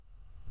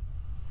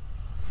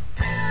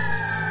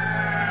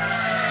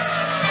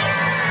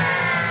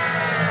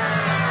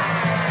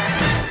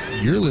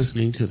You're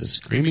listening to the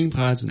Screaming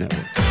Pods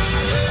Network.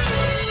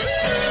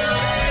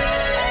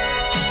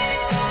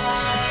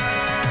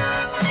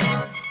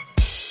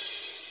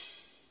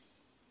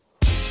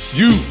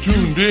 You've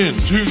tuned in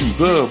to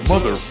the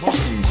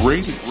motherfucking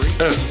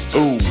greatest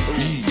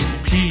SOVPOD.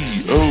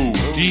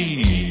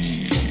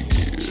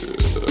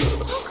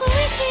 Uncle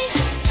Ricky,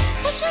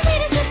 would you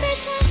read us a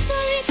bedtime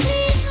story,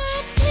 please,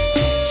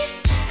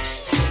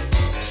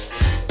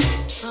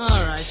 please?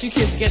 Alright, you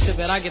kids get to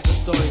bed. I get the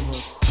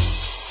storybook.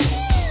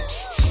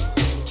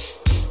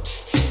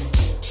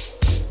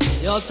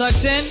 Y'all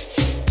tucked in?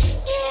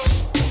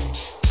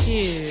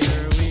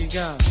 Here we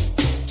go.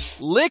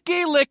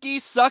 Licky, licky,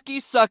 sucky,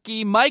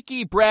 sucky,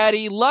 Mikey,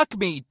 Braddy, luck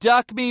me,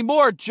 duck me,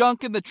 more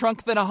junk in the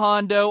trunk than a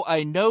Hondo.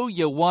 I know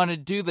you want to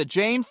do the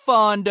Jane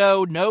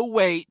Fondo, no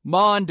wait,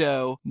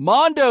 Mondo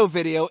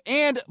video,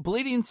 and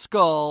Bleeding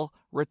Skull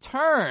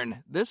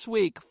return this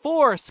week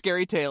for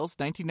Scary Tales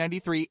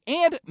 1993,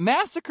 and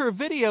Massacre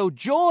Video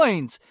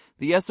joins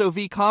the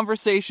SOV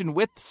conversation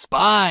with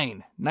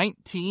Spine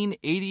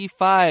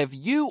 1985.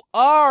 You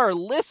are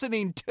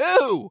listening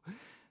to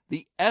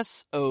the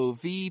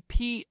SOVPOD.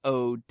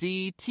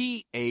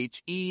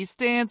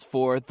 Stands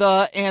for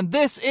the, and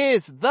this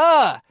is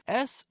the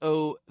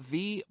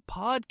SOV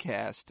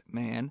podcast,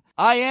 man.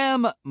 I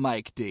am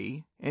Mike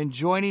D, and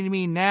joining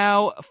me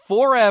now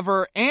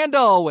forever and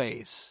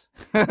always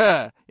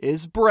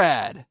is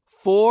Brad.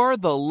 For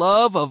the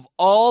love of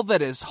all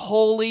that is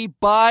holy,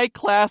 by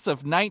class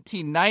of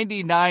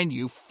 1999,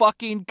 you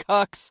fucking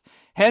cucks,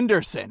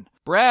 Henderson.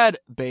 Brad,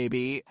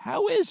 baby,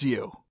 how is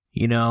you?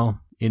 You know,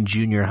 in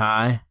junior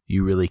high,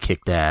 you really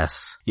kicked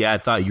ass. Yeah, I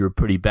thought you were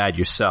pretty bad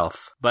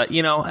yourself. But,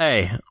 you know,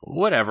 hey,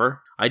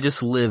 whatever. I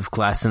just live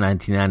class of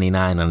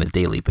 1999 on a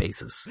daily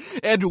basis.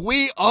 And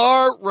we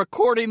are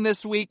recording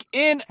this week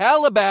in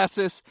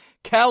Calabasas,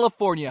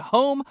 California,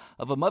 home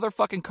of a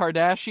motherfucking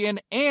Kardashian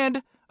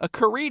and a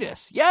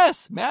Caritas.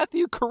 Yes,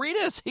 Matthew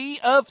Caritas, he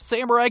of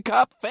Samurai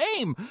Cop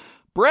fame.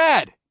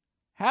 Brad,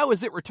 how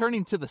is it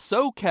returning to the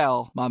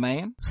SoCal, my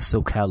man?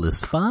 SoCal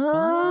is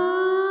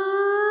fun.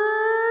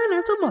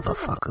 It's a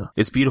motherfucker.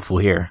 It's beautiful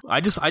here. I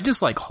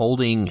just like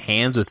holding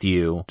hands with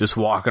you, just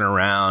walking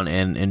around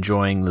and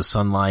enjoying the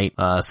sunlight,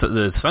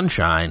 the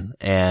sunshine,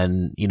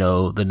 and, you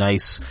know,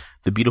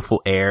 the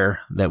beautiful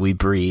air that we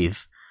breathe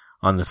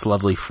on this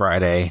lovely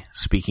Friday,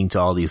 speaking to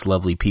all these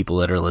lovely people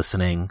that are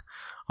listening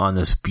on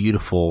this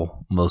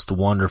beautiful, most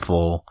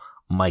wonderful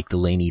Mike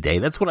Delaney Day.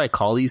 That's what I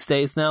call these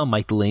days now,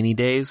 Mike Delaney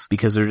days,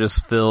 because they're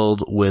just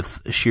filled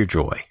with sheer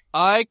joy.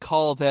 I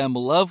call them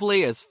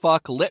lovely as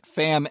fuck lit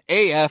fam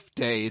AF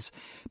days,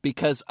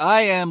 because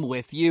I am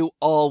with you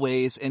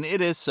always, and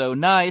it is so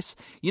nice.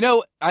 You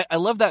know, I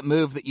love that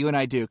move that you and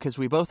I do, because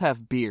we both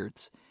have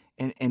beards,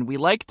 and we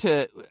like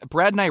to,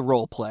 Brad and I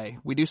role play.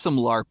 We do some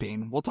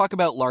LARPing. We'll talk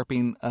about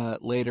LARPing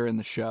later in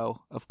the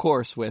show, of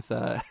course, with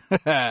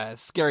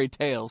Scary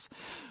Tales.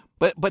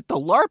 But the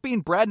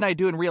LARPing Brad and I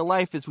do in real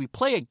life is we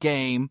play a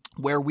game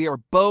where we're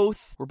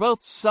both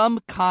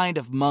some kind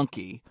of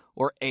monkey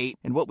or ape,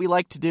 and what we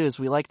like to do is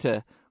we like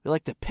to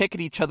pick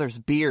at each other's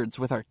beards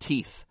with our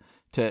teeth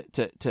to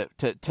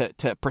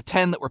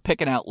pretend that we're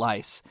picking out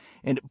lice.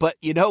 But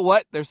you know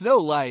what? There's no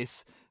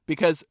lice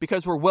because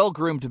we're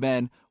well-groomed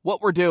men.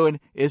 What we're doing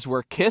is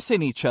we're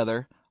kissing each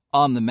other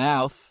on the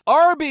mouth.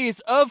 Arby's,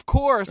 of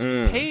course,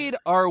 paid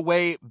our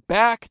way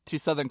back to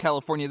Southern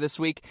California this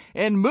week,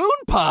 and Moon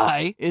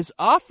Pie is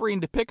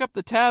offering to pick up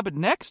the tab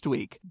next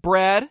week.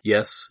 Brad?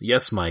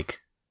 Yes, Mike.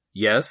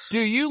 Yes. Do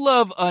you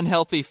love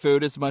unhealthy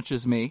food as much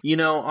as me? You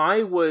know,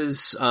 I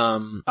was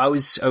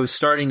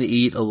starting to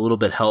eat a little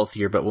bit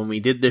healthier, but when we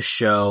did this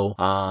show,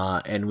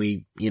 and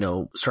we, you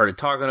know, started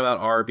talking about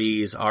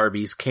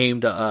Arby's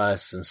came to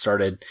us and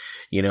started,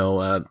 you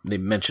know, they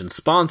mentioned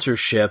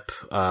sponsorship,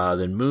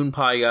 then Moon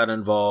Pie got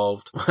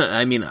involved.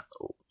 I mean,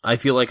 I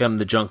feel like I'm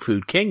the junk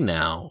food king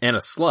now, and a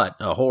slut,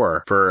 a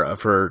whore,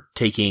 for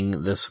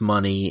taking this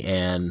money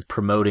and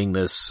promoting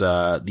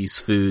these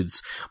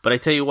foods. But I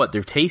tell you what,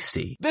 they're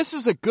tasty. This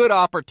is a good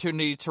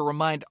opportunity to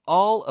remind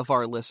all of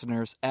our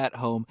listeners at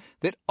home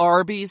that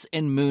Arby's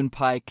and Moon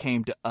Pie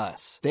came to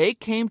us. They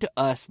came to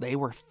us, they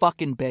were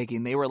fucking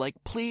begging. They were like,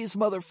 please,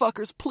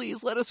 motherfuckers,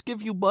 please let us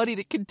give you money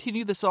to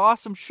continue this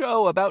awesome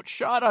show about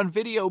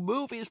shot-on-video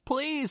movies,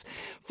 please.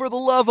 For the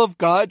love of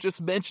God,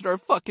 just mention our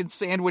fucking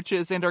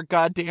sandwiches and our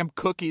goddamn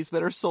cookies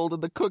that are sold in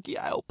the cookie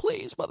aisle.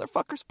 Please,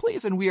 motherfuckers,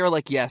 please. And we are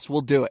like, yes,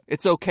 we'll do it.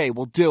 It's okay.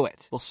 We'll do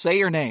it. We'll say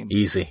your name.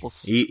 Easy.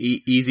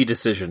 Easy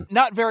decision.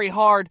 Not very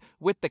hard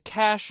with the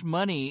cash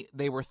money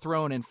they were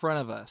throwing in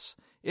front of us.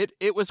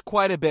 It was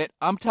quite a bit.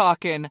 I'm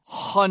talking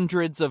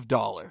hundreds of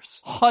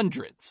dollars.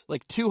 Hundreds.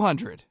 Like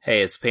 200.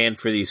 Hey, it's paying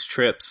for these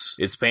trips.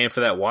 It's paying for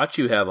that watch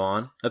you have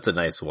on. That's a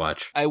nice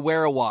watch. I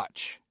wear a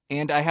watch.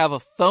 And I have a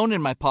phone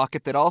in my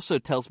pocket that also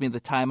tells me the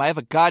time. I have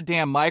a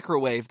goddamn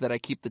microwave that I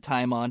keep the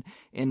time on.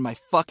 And my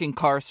fucking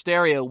car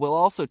stereo will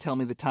also tell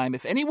me the time.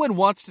 If anyone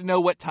wants to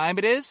know what time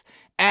it is,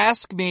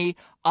 ask me.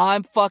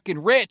 I'm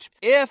fucking rich.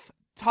 If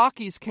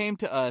Takis came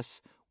to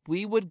us,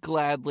 we would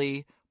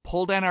gladly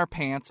pull down our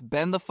pants,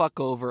 bend the fuck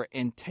over,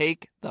 and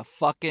take the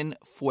fucking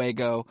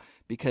fuego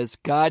because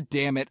god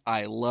damn it,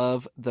 I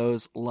love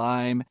those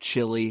lime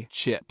chili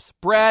chips.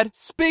 Brad,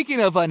 speaking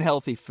of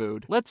unhealthy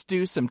food, let's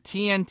do some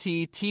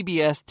TNT,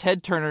 TBS,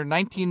 Ted Turner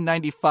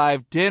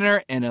 1995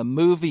 dinner and a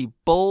movie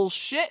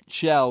bullshit,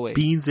 shall we?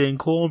 Beans and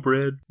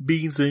cornbread.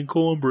 Beans and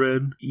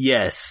cornbread.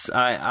 Yes,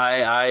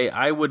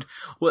 I would.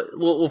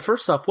 Well,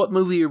 first off, what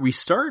movie are we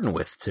starting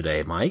with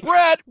today, Mike?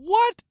 Brad,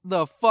 what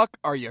the fuck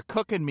are you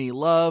cooking me,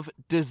 love?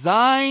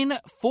 Design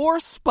for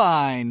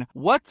Spine.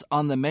 What's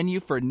on the menu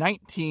for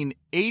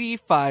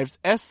 1985's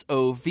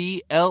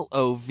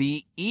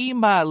SOVLOVE,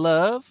 my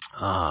love?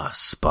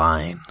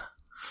 Spine.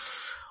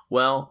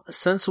 Well,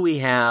 since we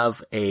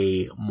have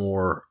a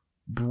more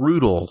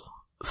brutal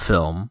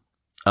film,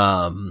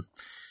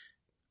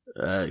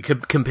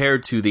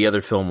 compared to the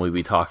other film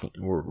we're talking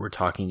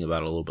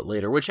about a little bit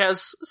later, which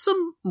has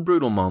some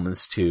brutal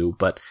moments too,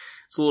 but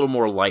it's a little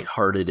more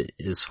lighthearted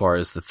as far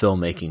as the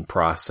filmmaking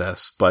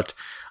process. But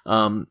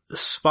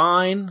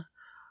Spine,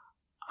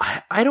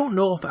 I don't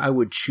know if I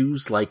would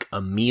choose like a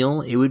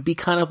meal. It would be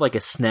kind of like a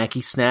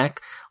snacky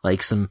snack,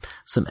 like some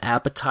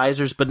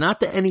appetizers, but not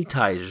the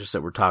anytizers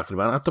that we're talking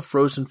about, not the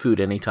frozen food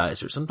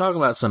anytizers. I'm talking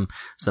about some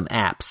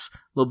apps, a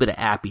little bit of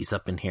appies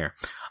up in here.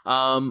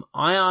 I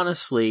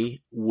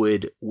honestly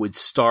would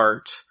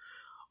start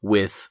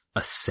with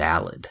a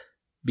salad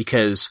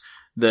because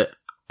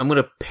I'm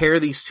going to pair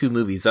these two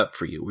movies up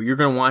for you. You're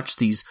going to watch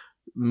these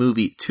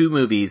two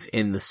movies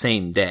in the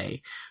same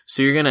day.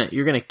 So you're going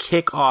to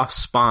kick off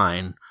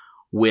Spine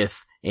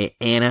with a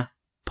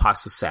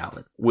anapasta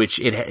salad, which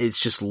it's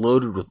just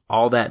loaded with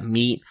all that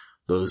meat,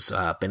 those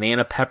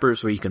banana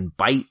peppers where you can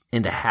bite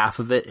into half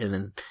of it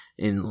and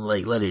then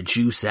let it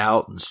juice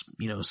out and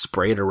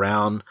spray it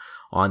around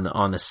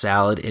on the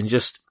salad, and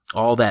just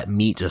all that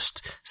meat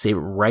just save it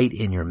right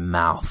in your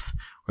mouth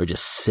where it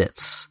just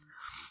sits.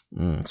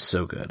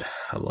 So good.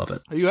 I love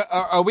it.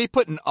 Are we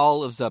putting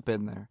olives up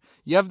in there?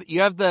 You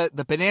have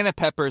the banana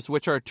peppers,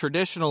 which are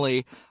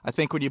traditionally, I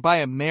think when you buy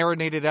them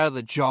marinated out of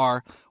the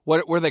jar,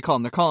 what do they call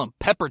them? They're calling them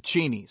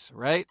pepperoncinis,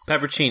 right?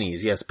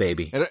 Pepperoncinis, yes,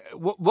 baby. And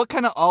what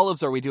kind of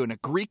olives are we doing? A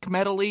Greek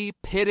medley,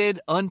 pitted,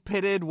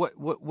 unpitted?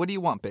 What do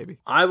you want, baby?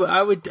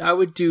 I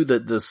would do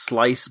the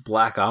sliced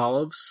black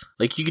olives.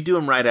 Like you could do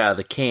them right out of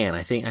the can.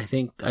 I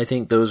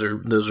think those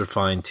are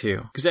fine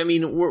too. Because I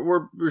mean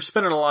we're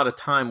spending a lot of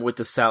time with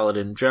the salad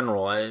in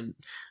general. I'm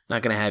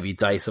not gonna have you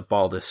dice up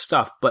all this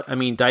stuff, but I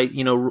mean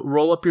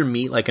roll up your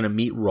meat like in a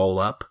meat roll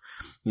up.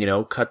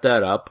 Cut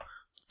that up.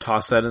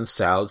 Toss that in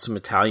salad, some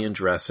Italian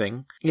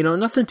dressing.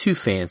 Nothing too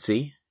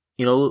fancy.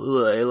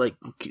 Like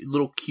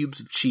little cubes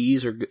of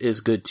cheese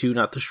is good too,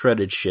 not the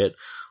shredded shit.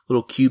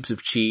 Little cubes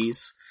of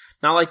cheese.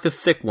 Not like the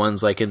thick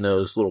ones like in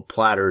those little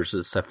platters,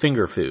 it's a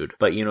finger food.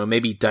 But,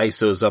 maybe dice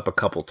those up a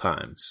couple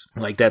times.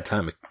 Like that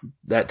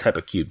type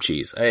of cube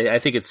cheese. I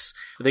think it's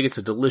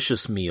a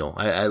delicious meal.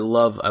 I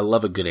love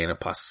a good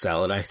anapasta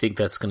salad. I think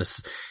that's gonna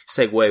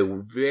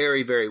segue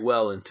very, very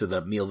well into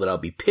the meal that I'll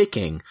be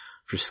picking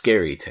for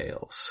Scary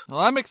Tales.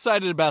 Well, I'm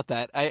excited about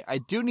that. I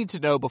do need to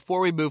know,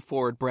 before we move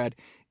forward, Brad,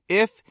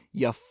 if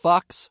you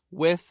fucks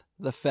with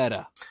the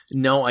feta.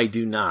 No, I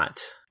do not.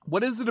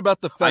 What is it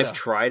about the feta? I've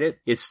tried it.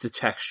 It's the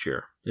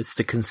texture. It's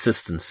the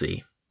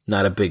consistency.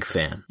 Not a big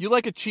fan. You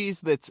like a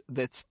cheese that's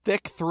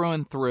thick through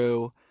and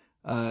through,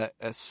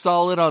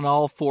 solid on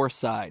all four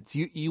sides.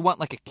 You want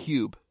like a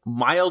cube.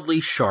 Mildly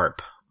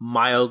sharp.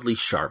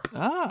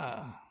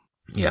 Ah.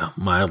 Yeah,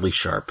 mildly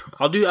sharp.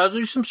 I'll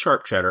do some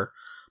sharp cheddar,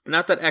 but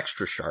not that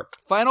extra sharp.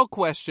 Final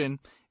question.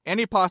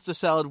 Any pasta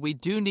salad, we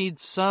do need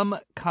some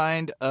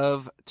kind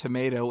of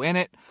tomato in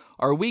it.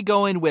 Are we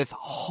going with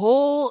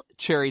whole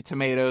cherry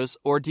tomatoes,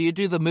 or do you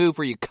do the move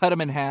where you cut them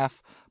in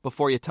half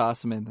before you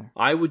toss them in there?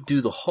 I would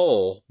do the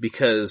whole,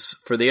 because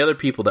for the other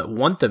people that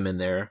want them in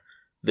there,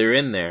 they're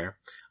in there.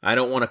 I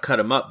don't want to cut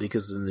them up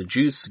because then the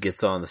juice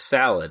gets on the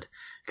salad,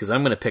 because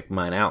I'm going to pick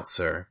mine out,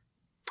 sir.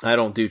 I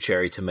don't do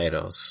cherry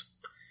tomatoes.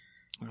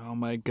 Oh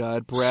my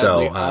God,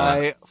 Bradley,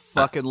 I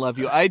fucking love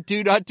you. I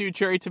do not do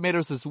cherry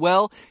tomatoes as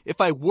well. If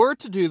I were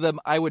to do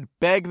them, I would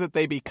beg that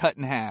they be cut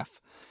in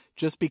half.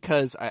 Just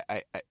because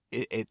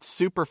it's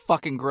super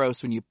fucking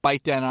gross when you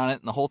bite down on it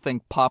and the whole thing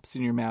pops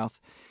in your mouth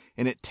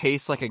and it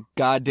tastes like a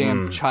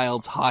goddamn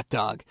child's hot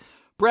dog.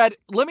 Brad,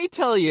 let me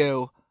tell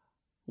you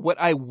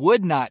what I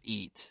would not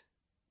eat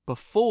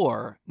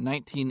before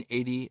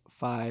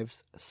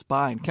 1985's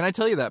Spine. Can I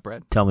tell you that,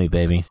 Brad? Tell me,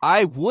 baby.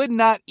 I would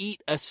not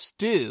eat a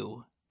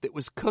stew that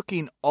was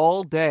cooking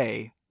all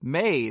day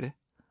made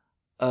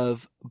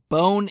of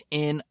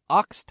bone-in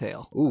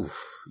oxtail. Ooh,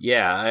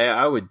 yeah,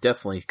 I would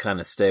definitely kind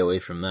of stay away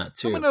from that,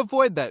 too. I'm going to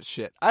avoid that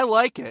shit. I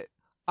like it.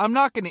 I'm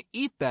not going to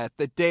eat that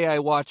the day I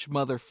watch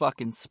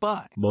motherfucking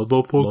Spine.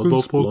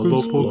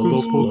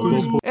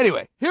 Motherfuckers.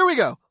 Anyway, here we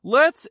go.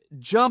 Let's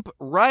jump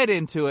right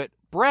into it.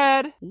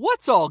 Brad,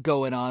 what's all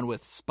going on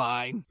with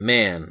Spine?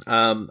 Man,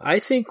 I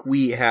think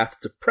we have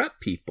to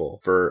prep people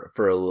for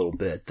a little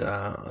bit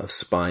of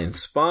Spine.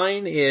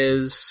 Spine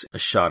is a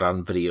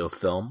shot-on-video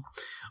film,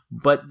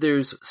 but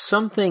there's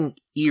something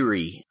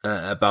eerie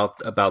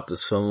about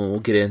this film, and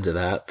we'll get into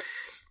that.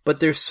 But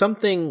there's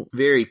something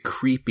very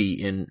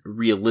creepy and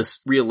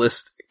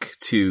realistic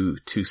to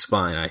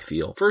Spine, I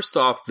feel. First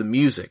off, the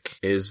music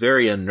is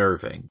very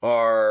unnerving.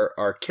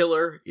 Our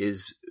killer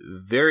is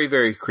very,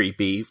 very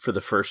creepy for the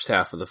first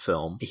half of the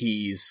film.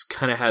 He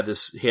has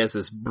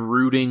this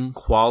brooding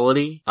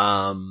quality,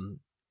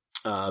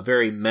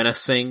 very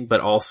menacing, but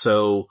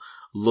also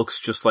looks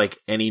just like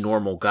any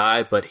normal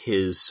guy, but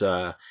his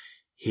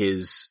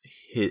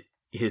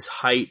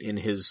height and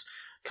his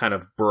kind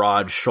of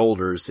broad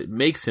shoulders, it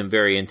makes him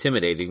very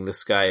intimidating.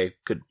 This guy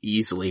could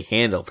easily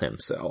handle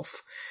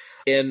himself.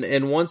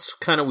 And once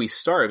kind of we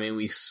start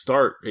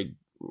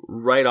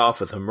right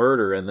off with a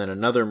murder and then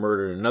another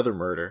murder and another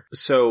murder.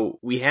 So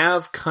we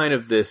have kind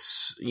of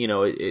this,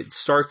 it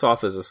starts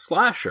off as a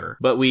slasher,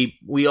 but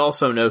we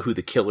also know who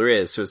the killer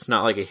is. So it's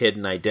not like a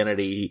hidden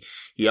identity.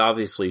 He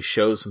obviously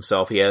shows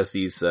himself. He has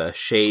these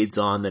shades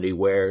on that he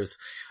wears.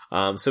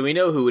 So we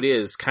know who it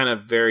is, kind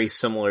of very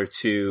similar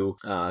to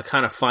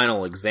kind of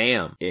Final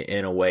Exam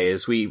in a way,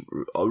 as we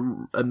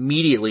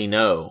immediately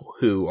know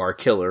who our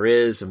killer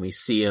is, and we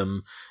see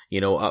him,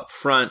 up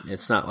front.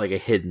 It's not like a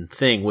hidden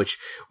thing, which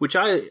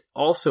I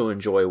also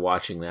enjoy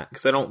watching that,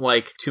 because I don't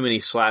like too many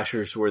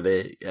slashers where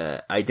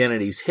the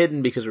identity's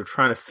hidden because we're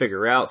trying to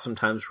figure out.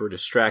 Sometimes we're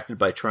distracted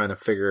by trying to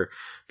figure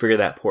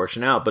that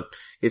portion out, but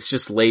it's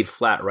just laid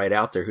flat right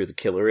out there who the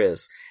killer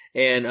is.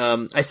 And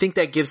I think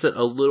that gives it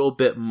a little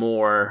bit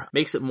more,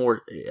 makes it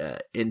more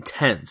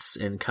intense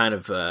and kind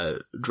of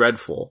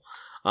dreadful.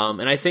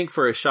 And I think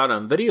for a shot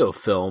on video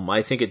film,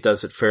 I think it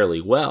does it fairly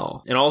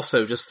well. And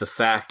also just the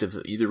fact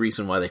of the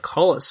reason why they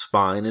call it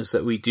Spine is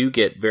that we do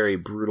get very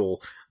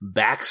brutal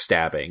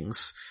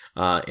backstabbings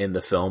in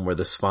the film where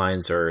the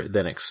spines are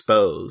then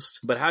exposed.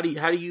 But how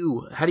do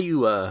you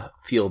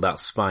feel about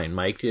Spine,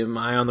 Mike? Am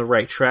I on the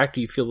right track?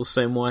 Do you feel the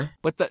same way?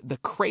 But the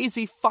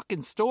crazy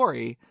fucking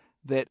story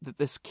that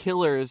this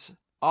killer's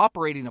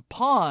operating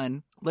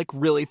upon,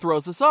 really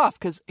throws us off.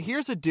 Because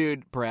here's a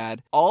dude,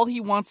 Brad, all he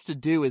wants to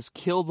do is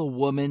kill the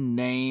woman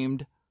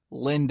named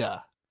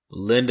Linda.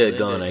 Linda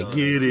gonna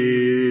get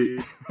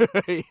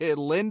it.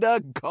 Linda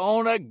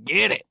gonna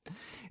get it.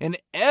 And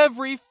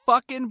every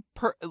fucking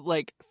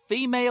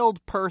femaled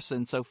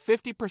person, so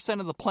 50%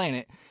 of the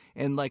planet,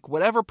 and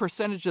whatever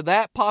percentage of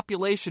that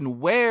population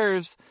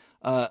wears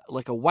a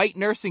white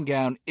nursing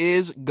gown,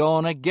 is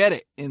gonna get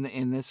it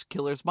in this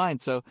killer's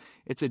mind. So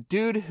it's a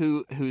dude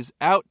who's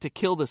out to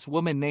kill this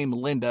woman named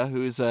Linda,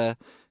 who's a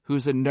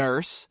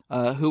nurse,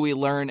 who we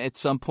learn at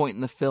some point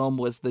in the film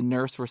was the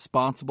nurse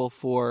responsible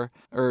for,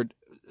 or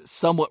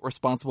somewhat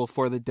responsible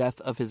for, the death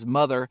of his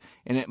mother,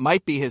 and it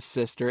might be his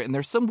sister. And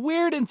there's some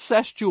weird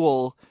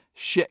incestual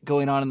shit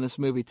going on in this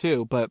movie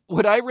too. But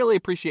what I really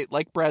appreciate,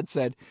 like Brad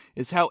said,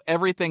 is how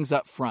everything's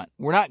up front.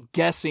 We're not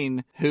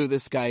guessing who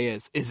this guy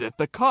is. Is it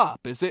the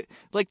cop? Is it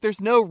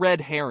there's no red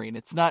herring.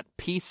 It's not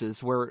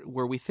pieces where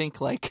we think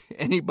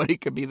anybody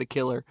could be the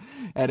killer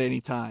at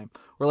any time,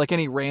 or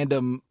any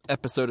random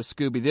episode of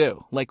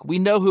Scooby-Doo. We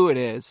know who it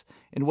is.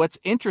 And what's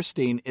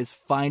interesting is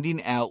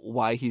finding out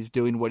why he's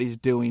doing what he's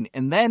doing.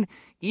 And then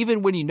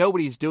even when you know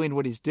what he's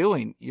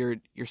doing, you're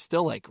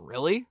still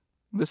really?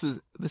 This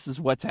is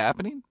what's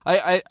happening.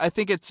 I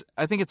think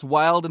it's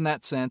wild in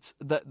that sense.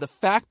 The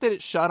fact that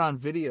it's shot on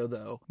video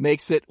though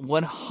makes it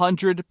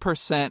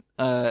 100%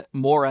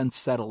 more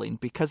unsettling,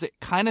 because it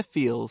kind of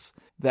feels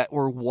that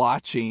we're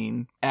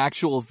watching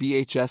actual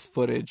VHS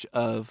footage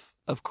of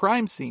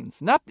crime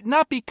scenes. Not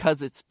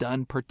because it's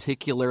done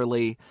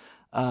particularly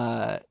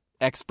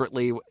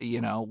expertly,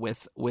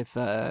 with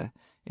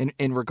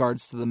in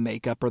regards to the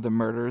makeup or the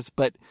murders,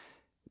 but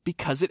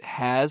because it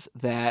has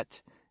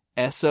that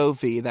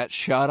SOV, that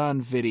shot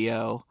on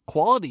video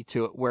quality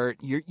to it, where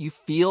you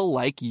feel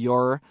like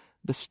you're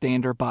the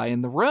stander-by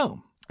in the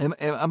room.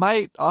 Am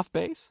I off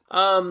base?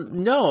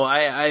 No,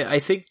 I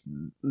think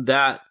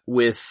that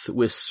with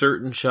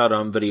certain shot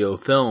on video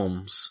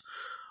films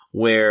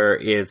where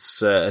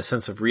it's a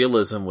sense of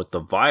realism with the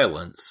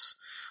violence,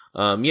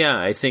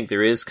 I think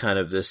there is kind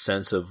of this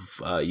sense of,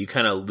 you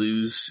kind of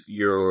lose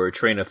your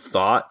train of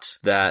thought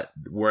that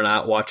we're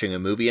not watching a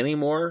movie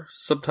anymore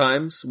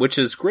sometimes, which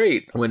is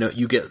great when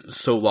you get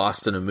so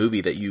lost in a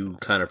movie that you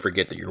kind of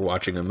forget that you're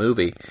watching a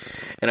movie.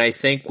 And I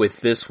think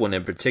with this one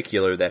in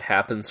particular, that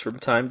happens from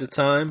time to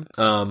time.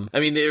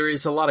 There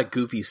is a lot of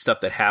goofy stuff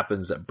that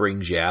happens that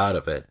brings you out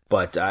of it,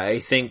 but I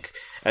think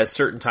at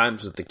certain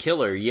times with the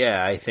killer,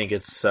 I think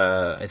it's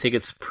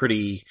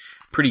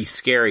pretty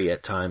scary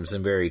at times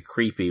and very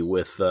creepy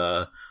with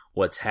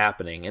what's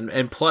happening.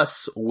 And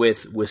plus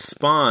with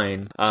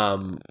Spine,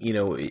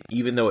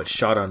 even though it's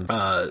shot on,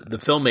 the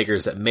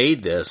filmmakers that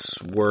made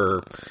this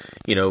were,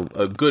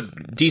 a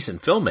good,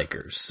 decent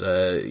filmmakers.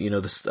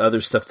 The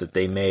other stuff that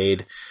they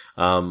made,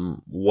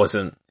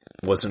 wasn't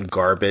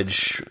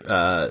garbage.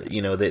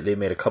 They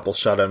made a couple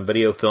shot on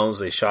video films.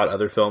 They shot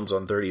other films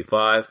on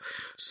 35.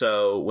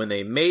 So when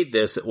they made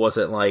this, it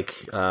wasn't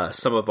like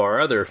some of our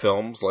other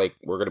films, like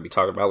we're going to be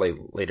talking about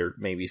later,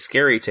 maybe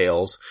Scary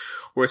Tales,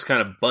 where it's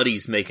kind of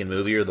buddies making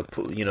movie, or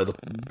the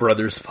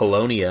brothers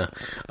Polonia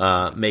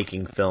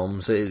making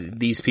films.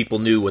 These people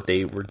knew what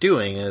they were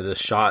doing. The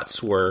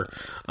shots were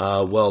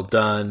well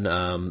done.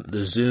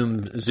 The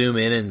zoom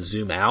in and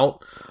zoom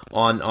out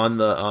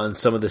on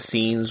some of the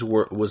scenes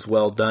was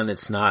well done.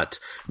 It's not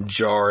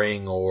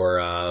jarring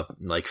or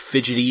like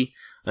fidgety,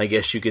 I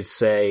guess you could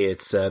say.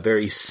 It's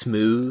very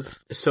smooth.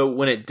 So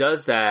when it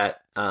does that,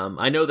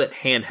 I know that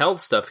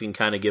handheld stuff can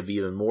kind of give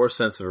even more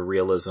sense of a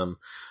realism,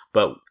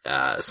 but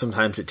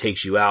sometimes it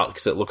takes you out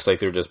because it looks like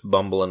they're just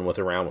bumbling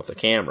around with the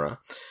camera.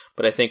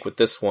 But I think with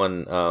this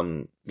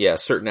one,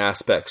 certain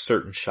aspects,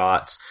 certain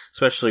shots,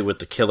 especially with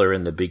the killer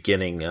in the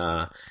beginning,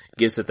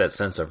 gives it that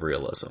sense of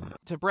realism.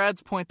 To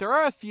Brad's point, there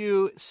are a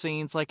few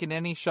scenes, like in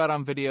any shot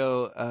on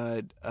video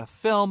a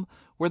film,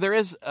 where there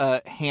is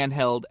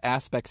handheld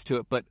aspects to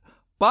it, but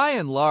by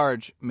and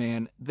large,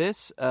 man,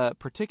 this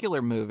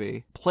particular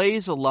movie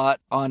plays a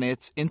lot on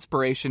its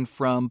inspiration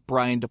from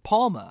Brian De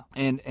Palma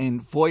and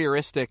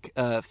voyeuristic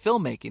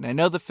filmmaking. I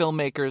know the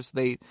filmmakers,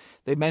 they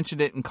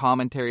mentioned it in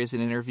commentaries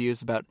and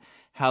interviews about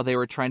how they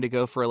were trying to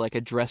go for like a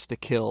Dress to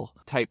Kill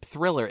type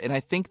thriller. And I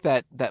think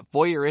that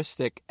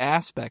voyeuristic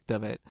aspect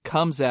of it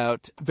comes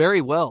out very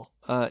well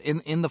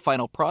in the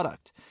final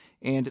product.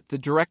 And the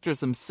directors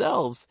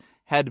themselves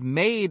had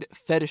made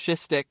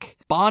fetishistic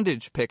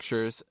bondage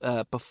pictures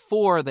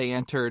before they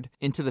entered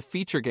into the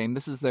feature game.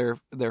 This is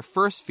their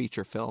first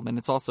feature film, and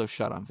it's also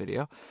shot on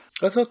video.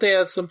 I thought they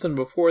had something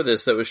before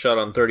this that was shot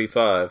on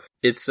 35.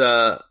 It's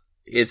the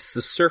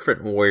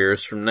Serpent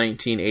Warriors from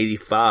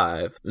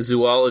 1985. The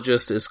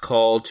zoologist is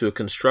called to a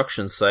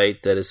construction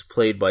site that is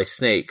plagued by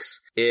snakes.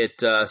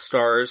 It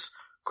stars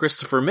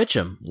Christopher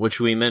Mitchum,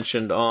 which we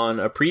mentioned on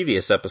a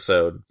previous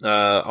episode,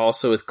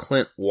 also with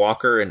Clint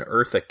Walker and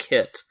Eartha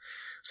Kitt.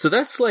 So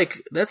that's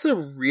a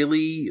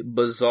really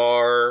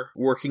bizarre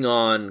working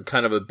on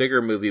kind of a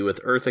bigger movie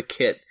with Eartha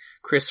Kitt,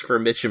 Christopher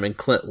Mitchum, and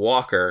Clint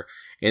Walker,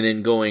 and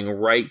then going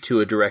right to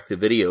a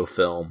direct-to-video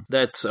film.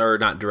 Or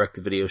not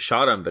direct-to-video,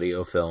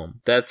 shot-on-video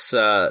film. That's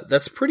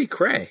pretty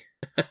cray.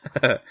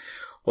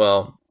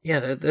 Well,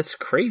 yeah, that's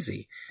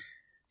crazy.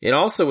 And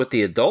also with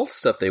the adult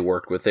stuff they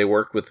worked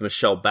with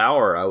Michelle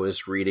Bauer, I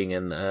was reading,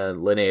 and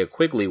Linnea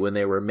Quigley, when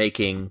they were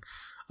making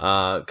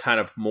kind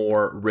of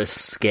more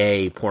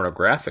risque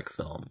pornographic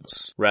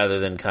films, rather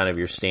than kind of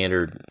your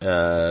standard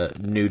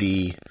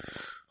nudie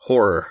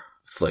horror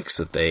flicks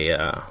that they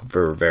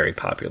were very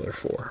popular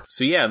for.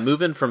 So yeah,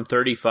 moving from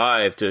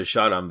 35 to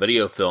shot on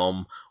video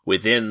film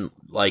within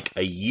like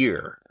a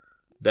year.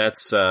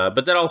 That's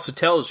but that also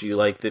tells you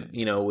like that,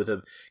 with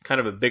a kind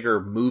of a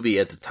bigger movie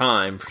at the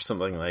time for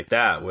something like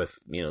that, with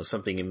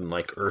something even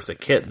like Eartha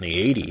Kitt in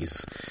the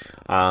 80s,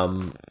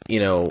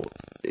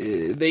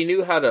 they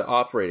knew how to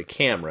operate a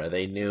camera.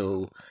 They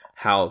knew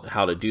how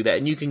to do that.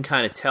 And you can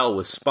kind of tell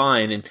with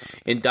Spine, and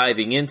in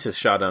diving into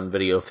shot on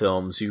video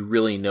films, you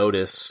really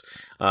notice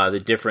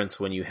the difference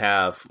when you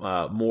have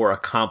more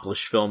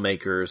accomplished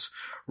filmmakers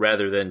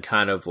rather than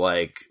kind of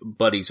like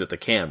buddies with the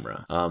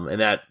camera. And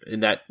that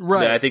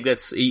right. I think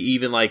that's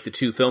even like the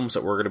two films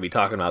that we're going to be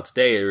talking about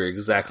today are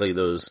exactly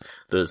those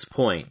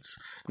points.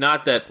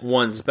 Not that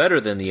one's better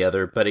than the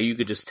other, but you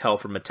could just tell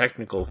from a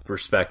technical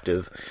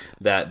perspective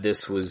that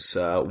this was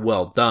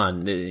well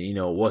done.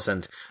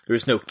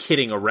 There's no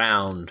kidding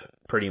around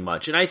pretty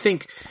much. And I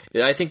think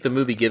the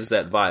movie gives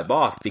that vibe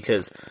off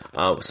because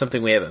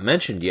something we haven't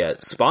mentioned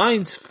yet,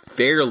 Spine's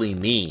fairly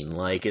mean.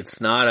 Like it's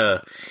not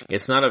a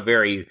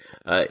very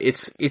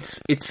it's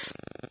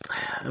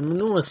I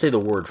don't want to say the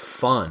word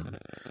fun,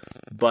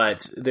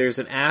 but there's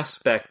an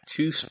aspect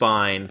to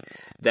Spine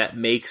that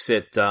makes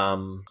it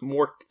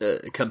more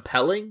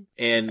compelling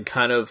and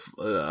kind of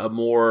a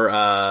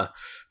more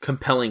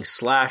compelling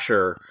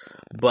slasher.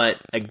 But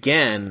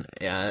again,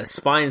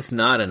 Spine's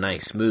not a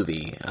nice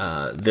movie.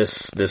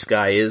 This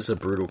guy is a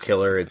brutal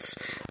killer. It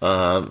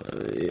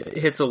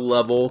hits a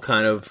level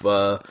kind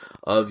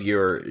of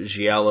your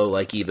giallo,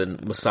 like even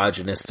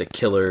misogynistic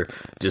killer,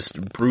 just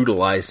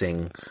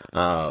brutalizing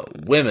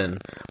women.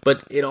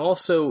 But it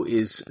also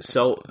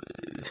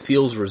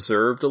feels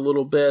reserved a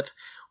little bit,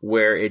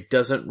 where it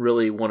doesn't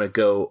really want to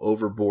go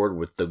overboard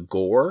with the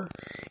gore.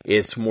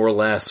 It's more or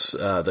less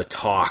the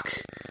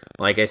talk.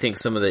 Like, I think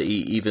some of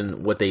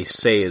even what they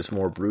say is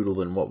more brutal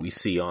than what we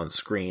see on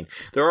screen.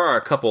 There are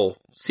a couple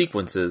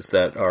sequences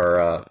that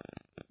are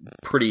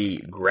pretty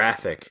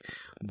graphic,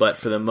 but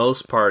for the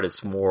most part,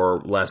 it's more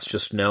or less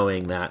just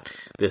knowing that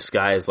this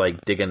guy is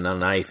like digging a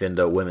knife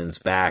into women's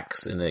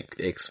backs and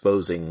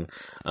exposing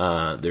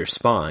their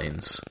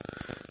spines.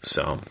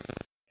 So,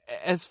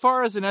 as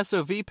far as an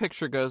SOV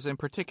picture goes, and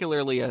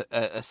particularly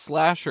a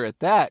slasher at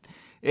that,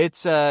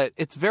 it's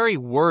very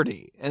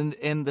wordy,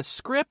 and the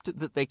script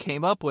that they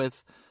came up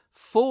with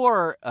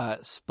for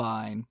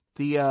Spine,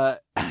 the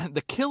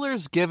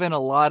killer's given a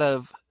lot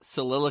of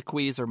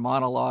soliloquies or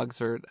monologues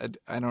or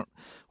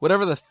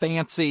whatever the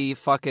fancy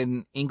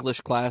fucking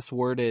English class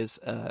word is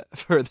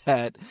for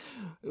that,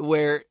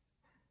 where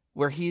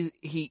he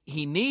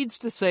needs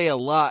to say a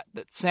lot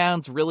that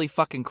sounds really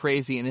fucking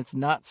crazy, and it's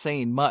not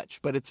saying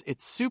much, but it's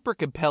super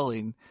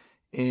compelling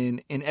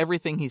in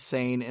everything he's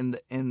saying,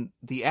 and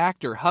the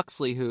actor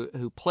Huxley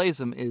who plays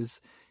him is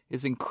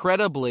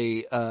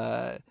incredibly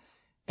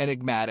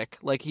enigmatic.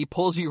 Like, he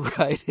pulls you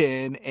right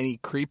in and he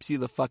creeps you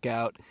the fuck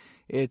out.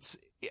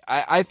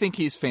 I think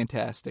he's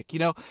fantastic. You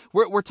know,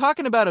 we're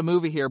talking about a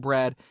movie here,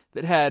 Brad,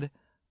 that had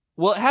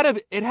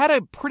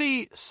a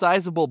pretty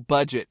sizable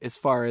budget as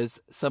far as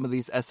some of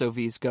these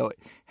SOVs go. It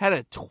had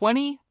a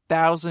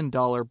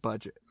 $20,000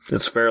 budget.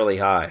 It's fairly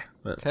high.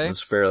 Okay.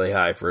 It's fairly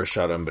high for a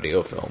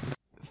shot-on-video film.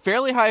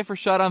 Fairly high for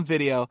shot on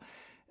video.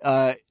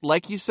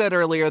 Like you said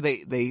earlier,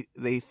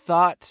 they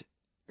thought,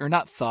 or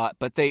not thought,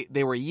 but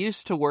they were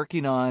used to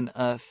working on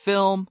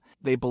film.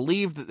 They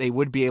believed that they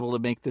would be able to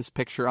make this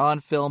picture on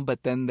film,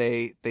 but then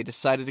they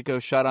decided to go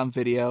shot on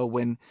video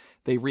when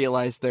they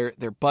realized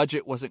their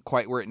budget wasn't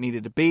quite where it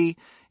needed to be,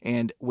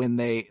 and when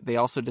they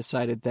also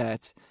decided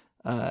that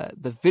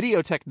the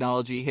video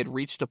technology had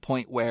reached a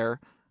point where,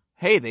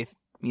 hey,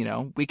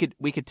 we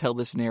could tell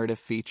this narrative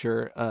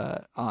feature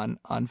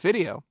on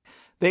video.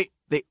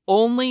 They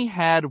only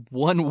had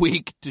 1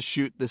 week to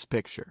shoot this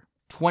picture.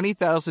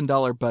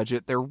 $20,000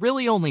 budget. They're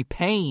really only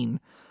paying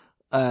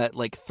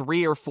like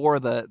 3 or 4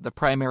 of the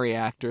primary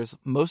actors.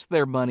 Most of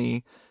their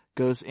money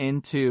goes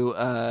into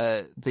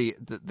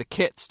the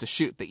kits to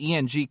shoot, the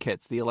ENG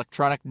kits, the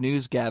electronic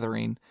news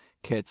gathering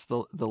kits,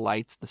 the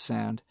lights, the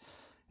sound,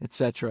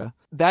 etc.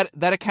 That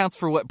accounts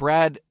for what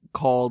Brad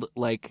called,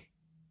 like,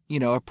 you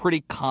know, a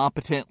pretty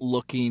competent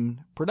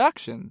looking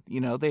production. You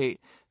know, they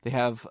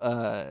have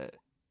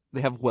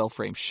well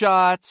framed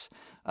shots.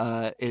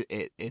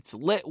 It's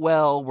lit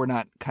well. We're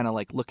not kind of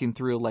like looking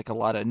through like a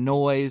lot of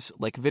noise,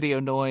 like video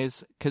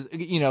noise,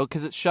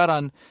 because it's shot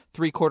on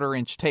 3/4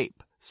 inch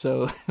tape.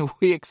 So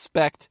we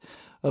expect,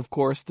 of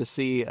course, to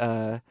see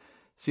a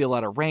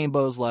lot of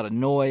rainbows, a lot of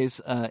noise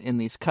in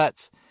these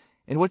cuts.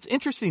 And what's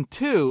interesting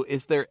too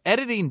is they're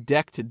editing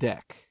deck to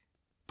deck.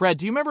 Brad,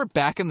 do you remember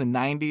back in the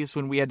 90s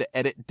when we had to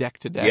edit deck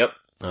to deck? Yep,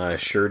 I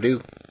sure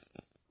do.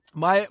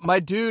 My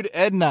dude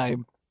Ed and I,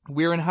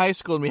 we were in high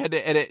school and we had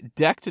to edit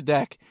deck to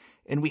deck,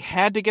 and we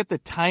had to get the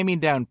timing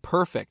down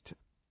perfect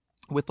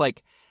with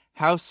like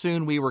how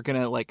soon we were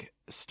gonna like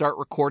start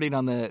recording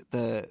on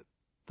the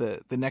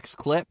next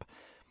clip,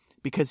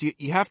 because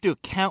you have to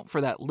account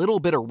for that little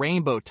bit of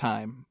rainbow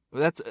time.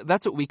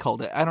 That's what we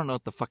called it. I don't know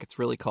what the fuck it's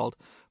really called,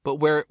 but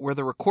where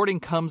the recording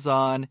comes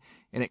on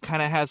and it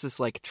kind of has this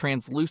like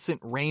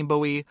translucent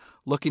rainbowy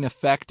looking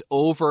effect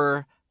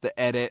over the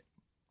edit,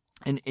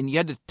 and you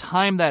had to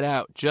time that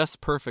out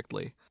just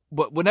perfectly.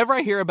 But whenever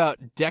I hear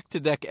about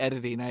deck-to-deck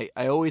editing,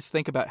 I always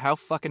think about how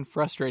fucking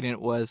frustrating it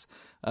was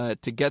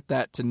to get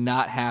that to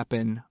not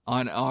happen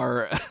on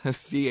our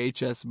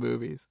VHS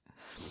movies.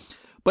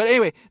 But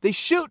anyway, they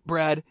shoot,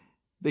 Brad.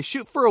 They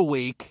shoot for a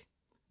week.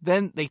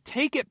 Then they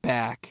take it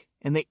back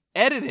and they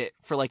edit it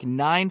for like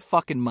 9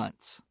 fucking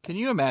months. Can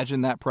you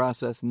imagine that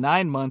process?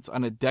 9 months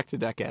on a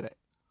deck-to-deck edit.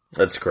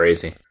 That's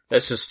crazy.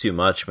 That's just too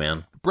much,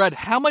 man. Brad,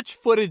 how much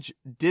footage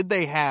did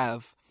they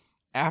have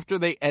after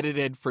they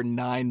edited for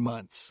 9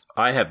 months?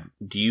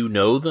 Do you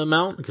know the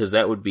amount? Because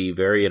that would be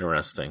very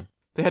interesting.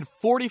 They had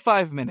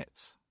 45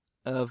 minutes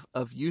of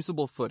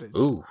usable footage.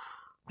 Ooh.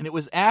 And it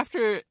was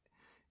after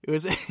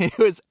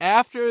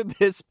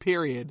this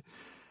period.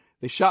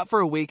 They shot for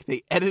a week,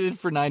 they edited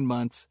for 9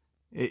 months.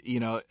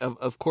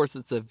 Of course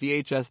it's a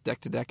VHS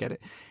deck-to-deck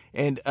edit.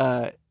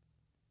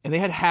 And they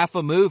had half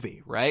a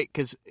movie, right?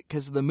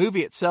 Because the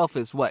movie itself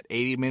is what,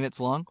 80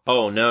 minutes long?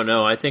 Oh,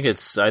 no. I think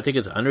it's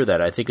under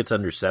that. I think it's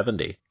under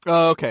 70.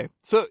 Oh, okay.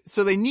 So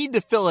they need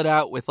to fill it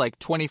out with like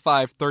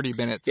 25, 30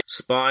 minutes.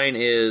 Spine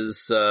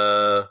is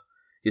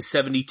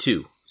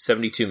 72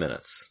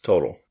 minutes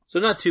total. So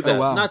not too bad. Oh,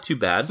 wow. Not too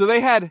bad. So they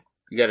had,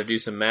 you got to do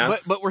some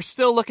math. but we're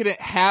still looking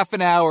at half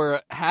an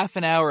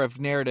hour of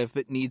narrative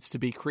that needs to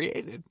be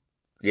created.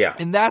 Yeah.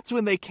 And that's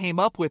when they came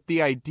up with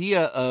the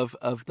idea of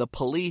the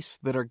police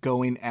that are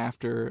going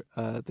after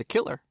the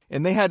killer.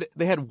 And they had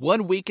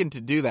 1 weekend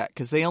to do that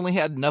because they only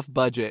had enough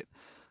budget.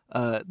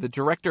 The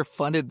director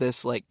funded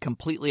this like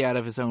completely out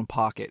of his own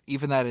pocket,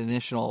 even that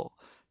initial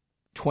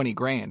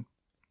 $20,000.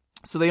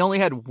 So they only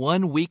had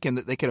 1 weekend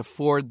that they could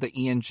afford the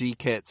ENG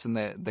kits and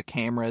the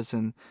cameras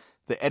and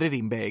the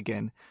editing bay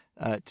again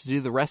to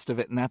do the rest of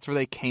it. And that's where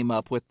they came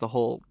up with the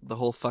whole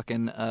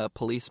fucking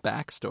police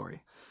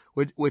backstory,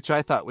 which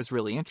I thought was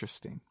really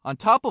interesting. On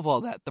top of all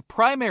that, the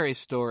primary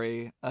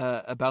story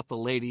about the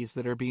ladies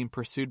that are being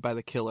pursued by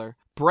the killer.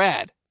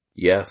 Brad.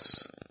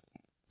 Yes.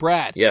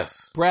 Brad.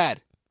 Yes. Brad.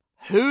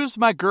 Who's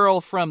my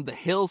girl from The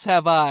Hills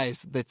Have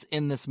Eyes that's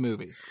in this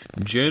movie?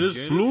 Janice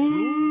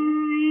Blue.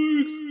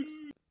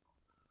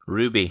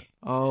 Ruby.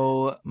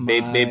 Oh, my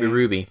Baby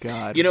Ruby.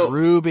 God.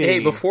 Ruby. Hey,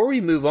 before we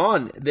move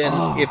on, then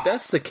if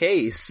that's the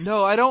case...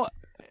 No, I don't...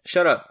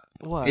 Shut up.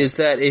 What? Is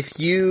that if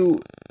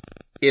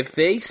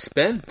they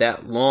spent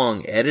that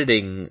long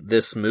editing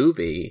this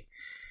movie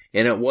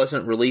and it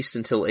wasn't released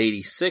until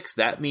 86,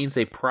 that means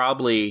they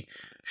probably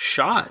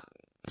shot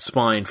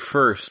Spine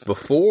first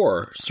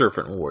before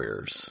Serpent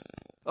Warriors.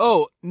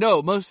 Oh,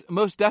 no,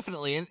 most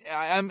definitely. And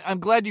I'm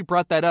glad you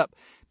brought that up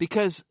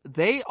because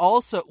they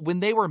also, when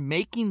they were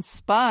making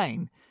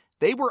Spine,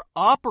 they were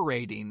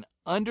operating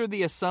under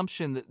the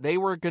assumption that they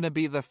were going to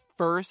be the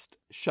first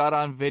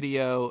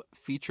shot-on-video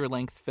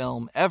feature-length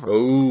film ever.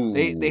 Oh,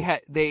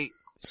 They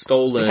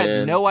stolen. They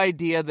had no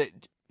idea that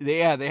they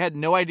had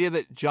no idea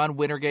that John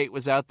Wintergate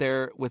was out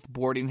there with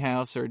Boarding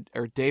House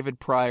or David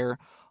Pryor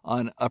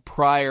on a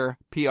prior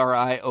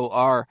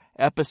PRIOR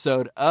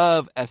episode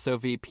of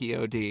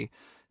SOVPOD.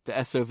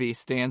 The SOV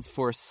stands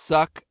for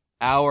Suck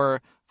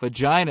Our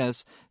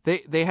Vaginas.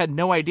 They had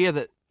no idea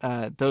that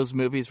those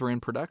movies were in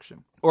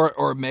production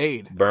or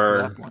made.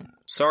 Burn. At that point.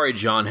 Sorry,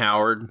 John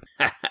Howard.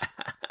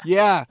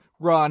 Yeah,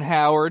 Ron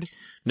Howard.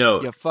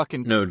 No, You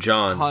fucking no,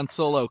 John. Han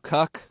Solo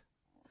cuck.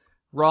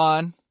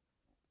 Ron.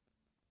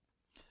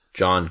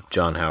 John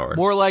Howard.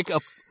 More like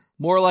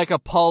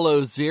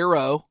Apollo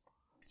Zero.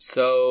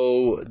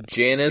 So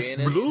Janice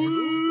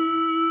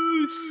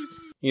Blythe.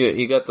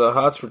 You got the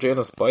hots for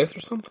Janice Blythe or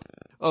something?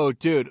 Oh,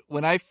 dude,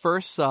 when I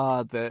first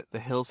saw The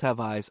Hills Have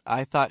Eyes,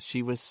 I thought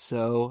she was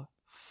so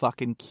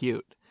fucking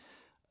cute.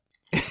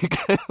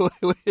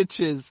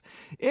 Which is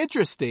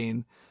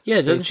interesting.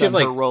 Yeah, doesn't based she have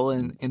on like her role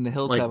in The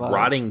Hills like Have Eyes?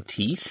 rotting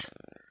teeth?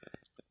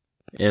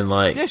 And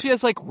like, Yeah, she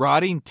has like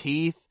rotting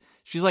teeth.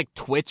 She's like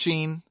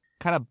twitching,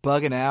 kind of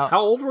bugging out. how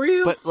old were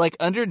you? But like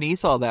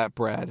underneath all that,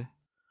 Brad.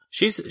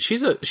 She's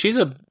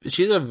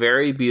a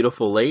very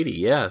beautiful lady,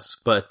 yes,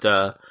 but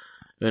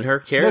in her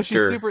character, No,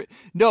 she's super.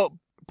 No,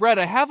 Brad,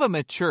 I have a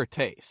mature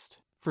taste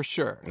for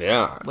sure.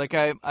 yeah, Like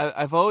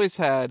I've always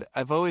had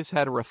a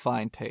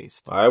refined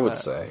taste. I would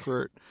say.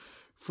 for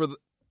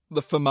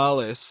the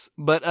famales.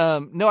 But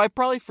no, I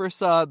probably first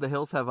saw The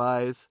Hills Have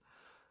Eyes.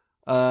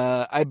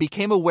 I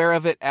became aware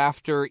of it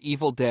after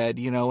Evil Dead,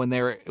 when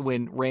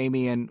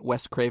Raimi and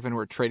Wes Craven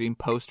were trading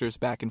posters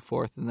back and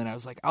forth, and then I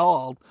was like,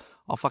 oh,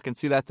 I'll fucking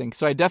see that thing.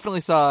 So I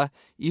definitely saw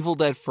Evil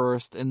Dead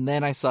first, and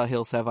then I saw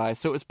Hills Have Eyes.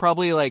 So it was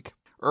probably like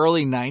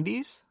early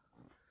 90s.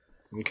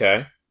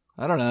 Okay.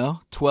 I don't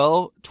know,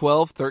 12,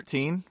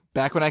 13,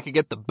 back when I could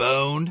get the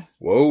bone.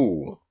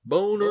 Whoa.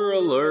 Boner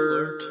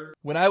alert.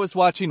 When I was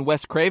watching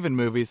Wes Craven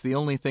movies, the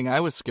only thing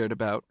I was scared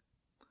about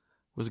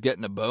was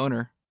getting a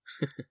boner.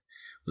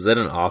 Was that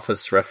an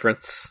Office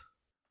reference?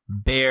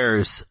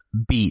 Bears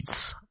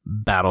beats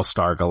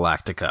Battlestar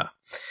Galactica.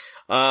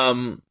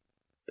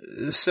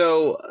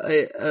 So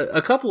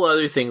a couple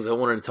other things I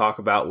wanted to talk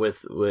about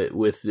with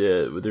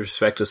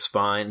respect to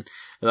Spine,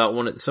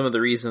 about some of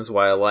the reasons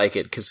why I like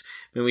it, because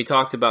we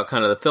talked about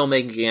kind of the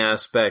filmmaking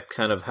aspect,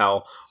 kind of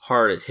how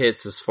hard it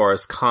hits as far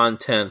as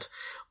content,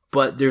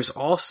 but there's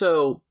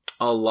also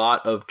a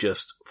lot of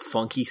just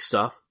funky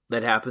stuff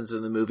that happens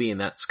in the movie, and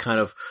that's kind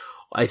of,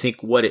 I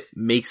think, what it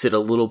makes it a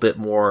little bit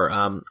more,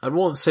 I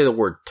won't say the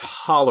word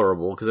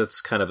tolerable, because that's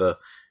kind of a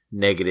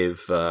negative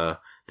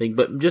thing,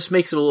 but just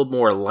makes it a little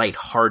more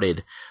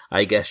lighthearted,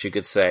 I guess you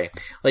could say.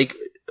 Like,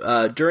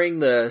 during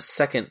the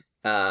second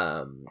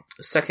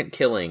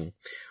killing,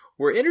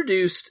 we're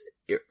introduced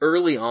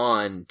early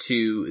on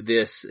to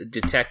this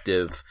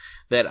detective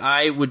that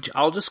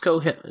I'll just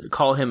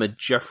call him a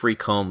Jeffrey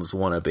Combs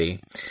wannabe.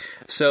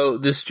 So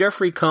this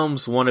Jeffrey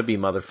Combs wannabe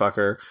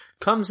motherfucker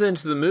comes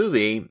into the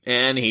movie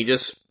and he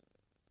just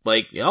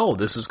like, oh,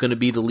 this is going to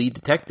be the lead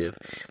detective.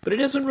 But it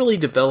doesn't really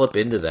develop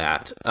into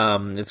that.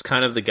 It's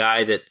kind of the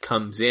guy that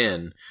comes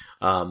in,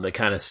 that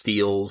kind of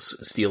steals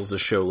the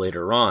show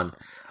later on.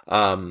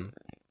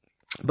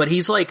 But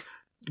he's like,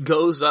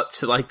 goes up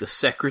to like the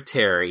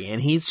secretary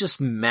and he's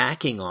just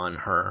macking on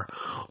her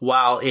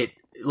while it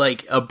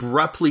like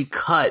abruptly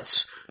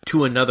cuts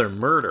to another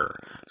murder.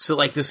 So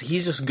like this,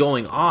 he's just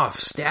going off,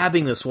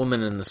 stabbing this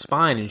woman in the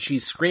spine and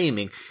she's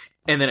screaming.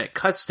 And then it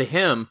cuts to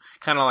him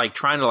kind of like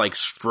trying to like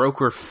stroke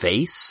her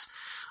face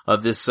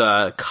of this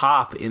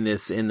cop in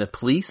the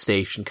police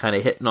station, kind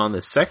of hitting on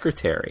this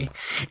secretary.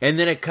 And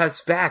then it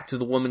cuts back to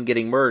the woman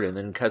getting murdered, and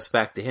then it cuts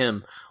back to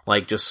him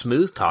like just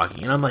smooth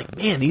talking. And I'm like,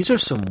 man, these are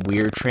some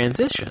weird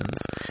transitions.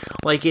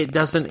 Like it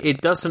doesn't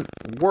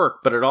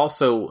work, but it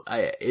also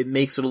it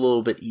makes it a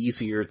little bit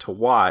easier to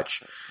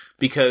watch,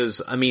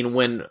 because I mean,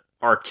 when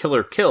our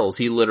killer kills,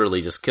 he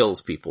literally just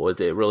kills people. It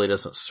really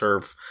doesn't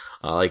serve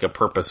like a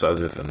purpose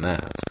other than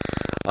that.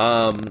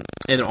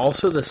 And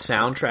also the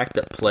soundtrack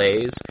that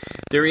plays,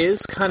 there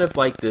is kind of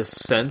like this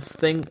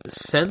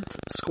synth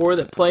score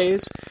that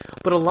plays,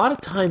 but a lot of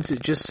times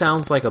it just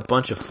sounds like a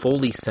bunch of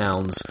Foley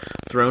sounds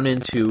thrown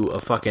into a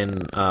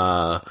fucking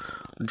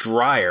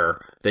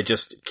dryer that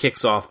just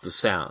kicks off the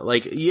sound.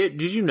 Like,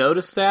 did you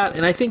notice that?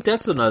 And I think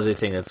that's another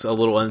thing that's a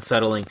little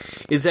unsettling,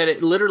 is that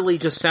it literally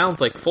just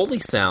sounds like Foley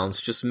sounds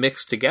just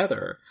mixed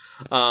together.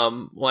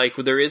 Like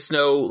there is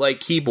no like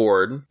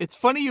keyboard. It's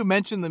funny you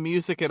mentioned the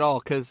music at all,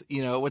 because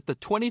with the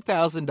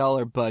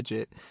 $20,000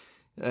 budget,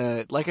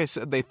 like I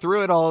said, they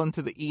threw it all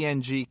into the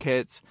ENG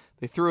kits,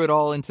 they threw it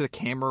all into the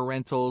camera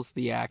rentals,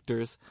 the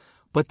actors,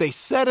 but they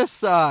set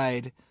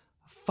aside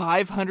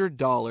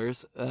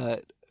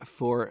 $500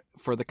 for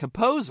the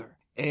composer.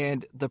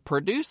 And the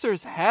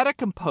producers had a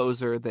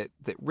composer that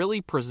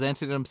really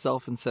presented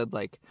himself and said,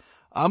 like,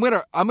 I'm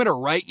gonna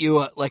write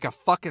you like a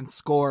fucking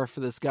score for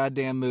this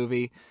goddamn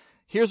movie.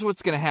 here's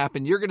what's going to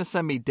happen. You're going to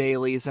send me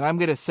dailies, and I'm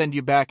going to send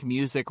you back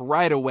music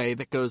right away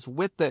that goes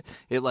with it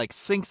like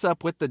syncs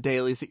up with the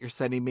dailies that you're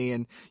sending me,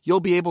 and you'll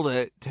be able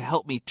to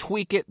help me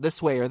tweak it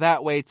this way or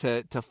that way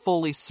to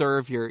fully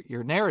serve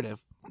your narrative.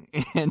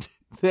 And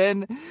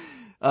then,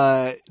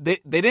 they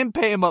didn't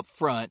pay him up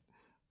front,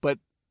 but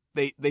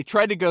they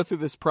tried to go through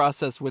this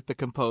process with the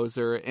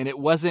composer, and it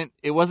wasn't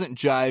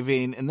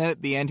jiving. And then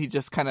at the end, he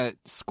just kind of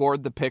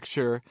scored the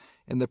picture,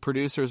 and the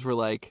producers were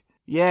like,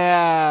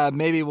 yeah,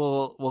 maybe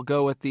we'll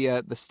go with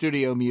the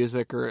studio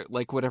music or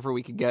like whatever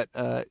we could get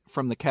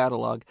from the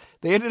catalog.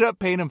 They ended up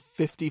paying him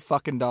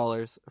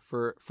 $50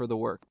 for the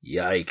work.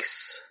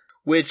 Yikes.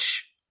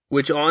 Which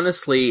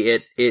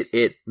honestly,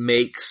 it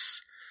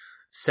makes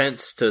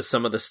sense to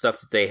some of the stuff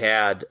that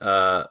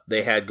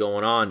they had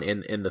going on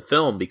in the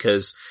film,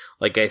 because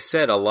like I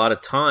said, a lot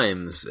of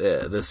times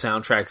the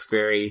soundtrack's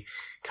very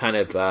kind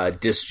of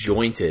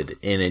disjointed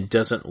and it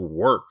doesn't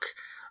work.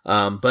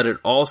 But it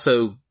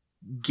also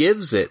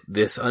gives it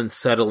this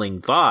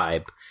unsettling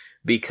vibe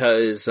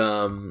because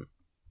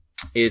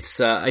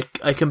it's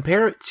I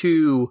compare it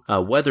to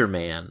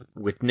Weatherman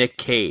with Nick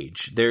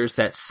Cage. There's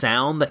that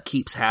sound that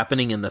keeps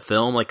happening in the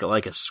film, like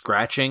a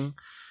scratching,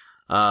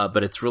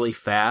 but it's really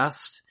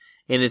fast,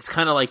 and it's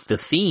kind of like the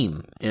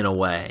theme in a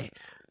way.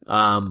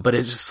 But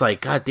it's just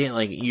like, goddamn,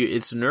 like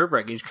it's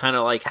nerve-wracking. It's kind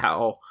of like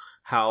how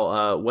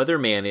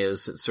Weatherman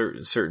is at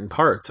certain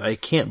parts. I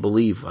can't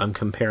believe I'm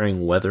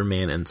comparing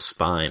Weatherman and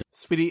Spine.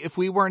 Sweetie, if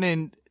we weren't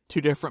in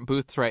two different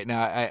booths right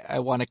now, I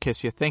want to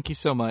kiss you. Thank you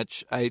so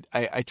much. I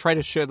try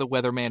to share the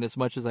Weatherman as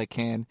much as I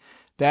can.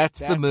 That's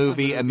the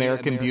movie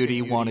American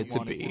Beauty wanted to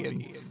be.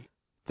 And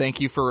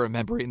thank you for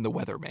remembering the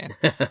Weatherman.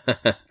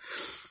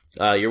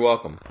 You're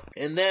welcome.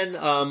 And then,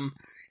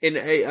 and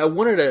I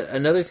wanted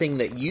another thing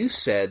that you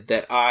said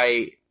that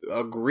I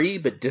agree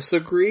but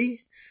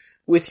disagree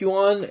with you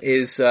on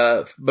is,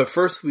 but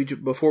first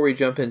before we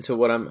jump into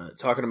what I'm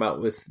talking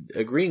about with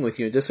agreeing with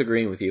you and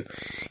disagreeing with you,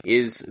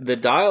 is the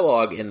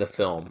dialogue in the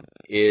film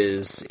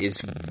is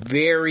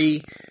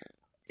very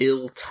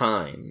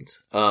ill-timed,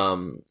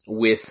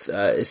 with,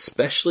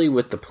 especially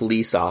with the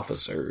police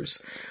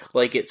officers.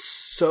 Like, it's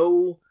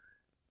so,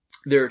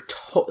 they're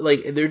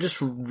just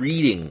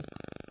reading,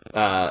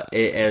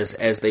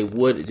 as they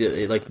would,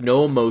 like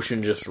no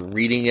emotion, just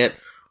reading it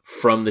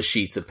from the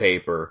sheets of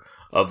paper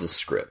of the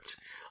script.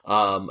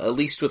 At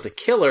least with the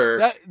killer.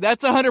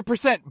 That's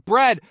 100%.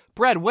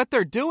 Brad, what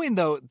they're doing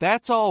though,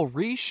 that's all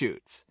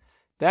reshoots.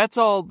 That's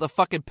all the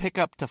fucking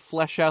pickup to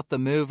flesh out the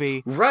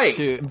movie.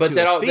 Right. But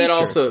that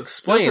also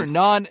explains.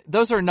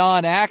 Those are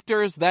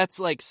non-actors. That's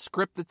like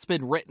script that's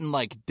been written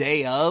like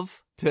day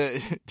of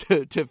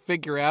to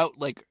figure out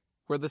like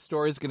where the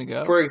story's gonna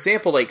go. For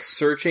example, like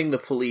searching the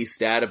police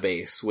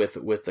database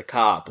with the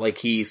cop, like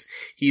he's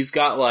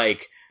got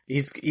like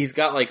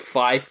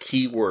 5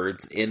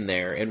 keywords in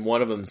there, and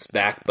one of them's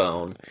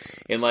backbone.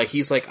 And like,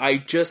 he's like, I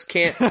just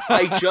can't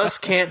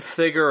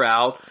figure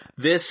out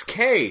this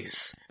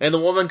case. And the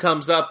woman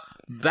comes up,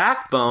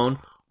 backbone,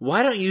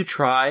 why don't you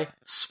try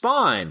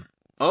spine?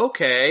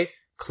 Okay.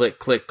 Click,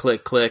 click,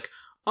 click, click.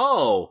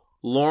 Oh,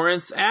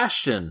 Lawrence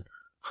Ashton.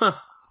 Huh.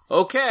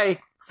 Okay.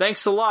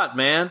 Thanks a lot,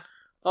 man.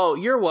 Oh,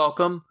 you're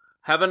welcome.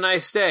 Have a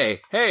nice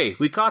day. Hey,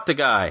 we caught the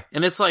guy.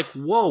 And it's like,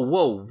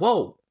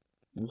 whoa.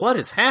 What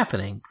is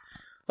happening?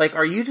 Like,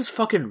 are you just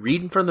fucking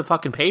reading from the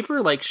fucking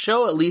paper? Like,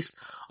 show at least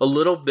a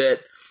little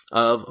bit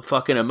of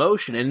fucking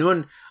emotion. And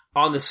when,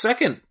 on the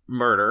second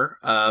murder,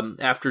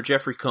 after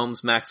Jeffrey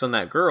Combs maxed on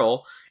that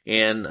girl,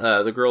 and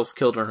the girl's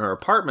killed in her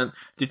apartment,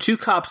 the 2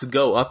 cops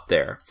go up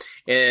there.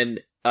 And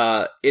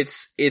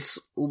it's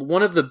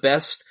one of the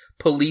best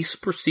police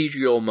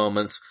procedural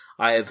moments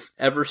I have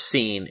ever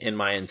seen in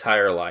my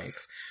entire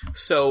life.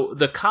 So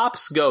the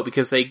cops go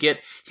because he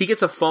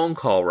gets a phone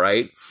call,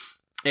 right?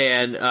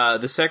 And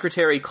the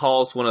secretary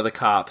calls one of the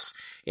cops,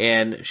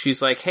 and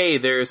she's like, hey,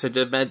 there's a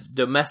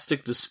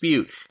domestic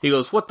dispute. He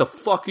goes, what the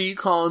fuck are you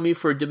calling me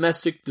for a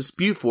domestic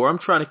dispute for? I'm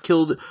trying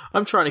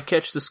to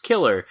catch this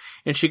killer.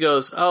 And she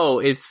goes, oh,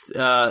 it's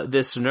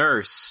this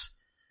nurse.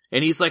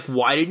 And he's like,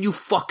 why didn't you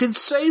fucking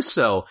say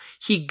so?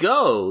 He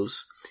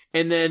goes,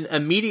 and then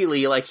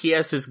immediately, like, he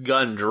has his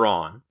gun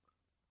drawn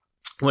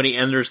when he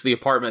enters the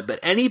apartment. But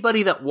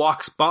anybody that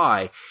walks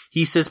by,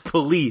 he says,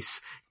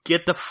 police,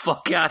 get the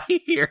fuck out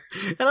of here.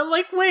 And I'm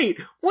like, wait,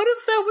 what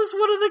if that was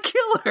one of the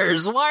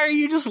killers? Why are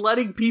you just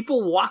letting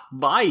people walk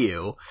by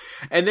you?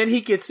 And then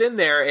he gets in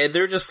there, and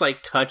they're just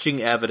like touching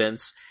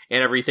evidence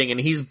and everything, and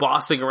he's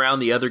bossing around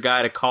the other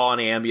guy to call an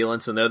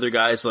ambulance, and the other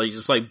guy's like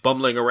just like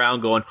bumbling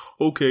around going,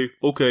 okay.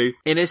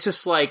 And it's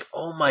just like,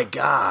 oh my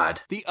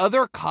god. The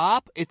other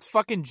cop, it's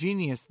fucking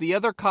genius. The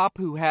other cop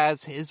who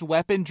has his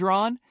weapon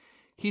drawn,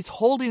 he's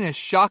holding a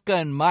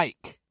shotgun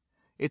mic.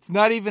 It's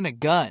not even a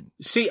gun.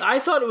 See, I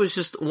thought it was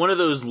just one of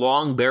those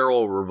long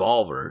barrel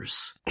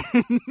revolvers.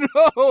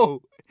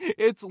 No!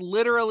 It's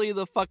literally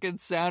the fucking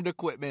sound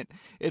equipment.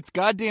 It's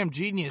goddamn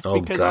genius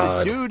because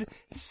the dude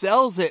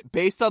sells it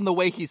based on the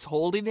way he's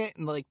holding it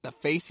and like the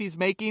face he's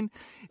making.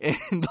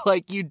 And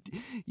like you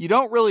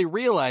don't really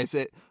realize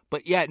it,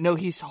 But yeah, no,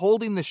 he's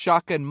holding the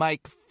shotgun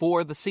mic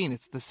for the scene.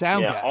 It's the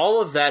sound guy.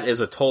 All of that is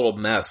a total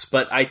mess.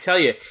 But I tell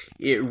you,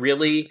 it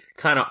really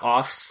kind of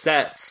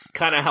offsets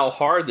kind of how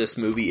hard this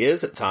movie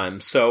is at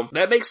times. So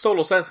that makes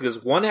total sense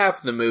because one half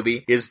of the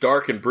movie is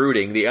dark and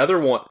brooding. The other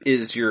one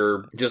is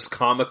your just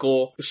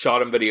comical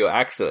shot and video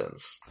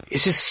accidents.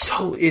 It's just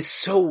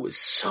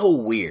so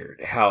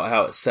weird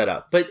how it's set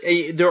up. But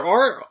there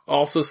are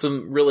also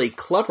some really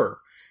clever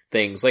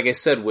things, like I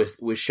said, with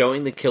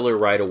showing the killer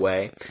right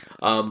away.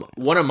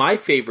 One of my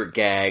favorite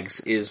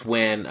gags is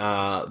when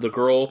the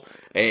girl,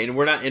 and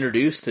we're not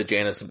introduced to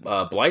Janice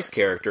Blythe's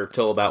character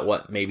till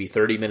about maybe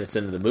 30 minutes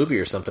into the movie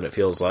or something, it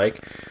feels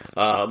like.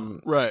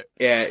 Right.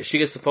 Yeah, she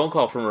gets a phone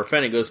call from her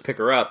friend and goes pick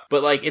her up.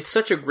 But it's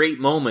such a great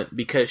moment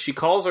because she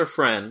calls her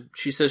friend.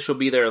 She says she'll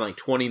be there in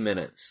 20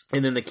 minutes.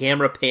 And then the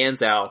camera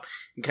pans out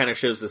and kind of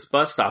shows this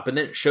bus stop, and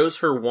then it shows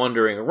her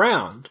wandering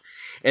around.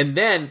 And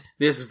then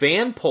this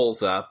van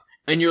pulls up,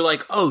 and you're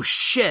like, oh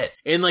shit.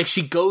 And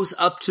she goes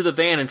up to the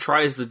van and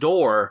tries the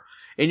door.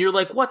 And you're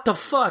like, what the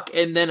fuck?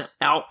 And then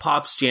out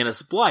pops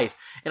Janice Blythe.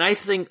 And I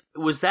think,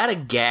 was that a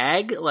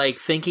gag?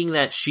 Thinking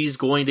that she's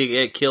going to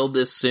get killed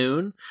this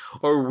soon?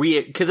 Or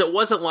cause it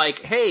wasn't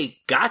hey,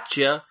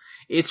 gotcha.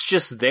 It's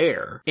just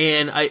there.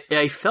 And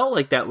I felt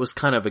like that was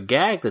kind of a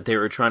gag that they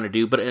were trying to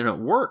do, and it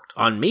worked,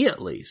 on me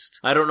at least.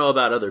 I don't know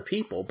about other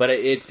people, but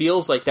it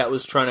feels like that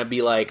was trying to be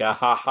a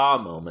ha-ha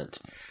moment.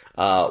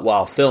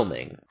 While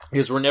filming,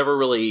 because we're never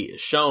really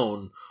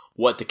shown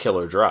what the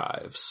killer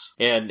drives,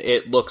 and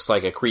it looks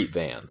like a creep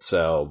van,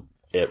 so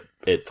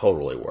it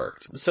totally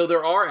worked. So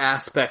there are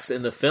aspects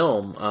in the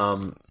film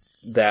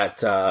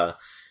that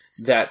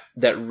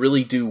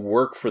really do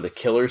work for the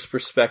killer's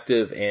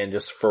perspective and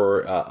just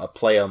for a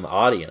play on the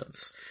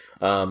audience.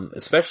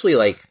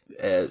 Especially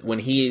when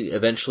he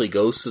eventually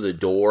goes to the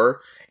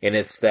door, and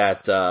it's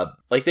that,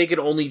 they could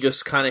only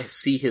just kind of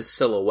see his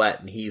silhouette,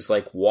 and he's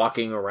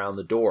walking around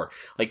the door.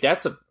 I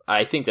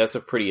think that's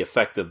a pretty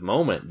effective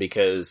moment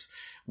because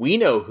we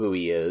know who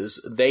he is,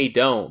 they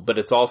don't, but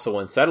it's also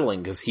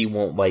unsettling because he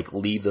won't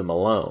leave them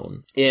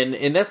alone.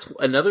 And that's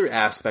another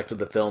aspect of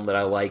the film that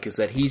I like, is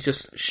that he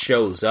just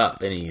shows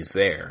up and he's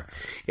there.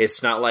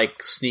 It's not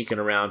sneaking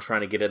around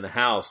trying to get in the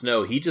house.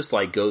 No, he just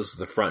goes to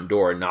the front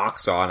door and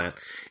knocks on it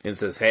and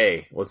says,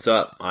 hey, what's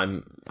up?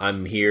 I'm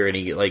here. And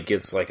he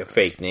gets a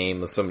fake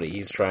name of somebody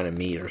he's trying to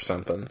meet or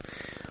something.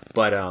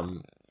 But,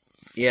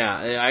 yeah,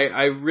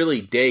 I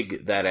really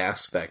dig that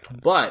aspect.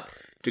 But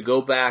to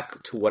go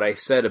back to what I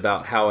said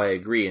about how I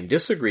agree and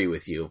disagree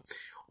with you,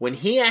 when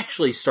he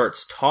actually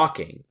starts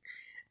talking,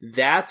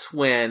 that's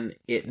when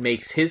it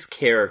makes his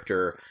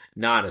character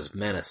not as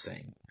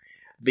menacing.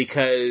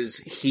 Because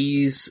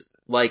he's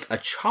like a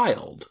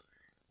child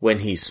when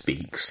he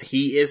speaks.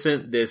 He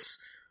isn't this,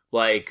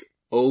 just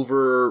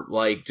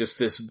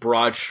this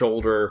broad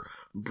shoulder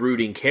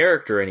brooding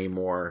character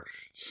anymore.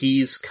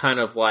 He's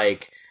kind of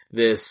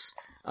this,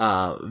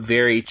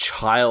 very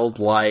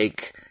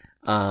childlike,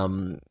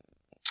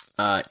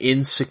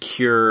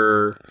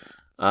 insecure,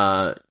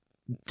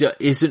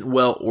 isn't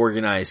well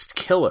organized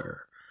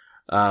killer.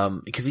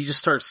 Because he just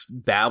starts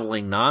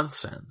babbling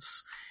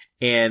nonsense.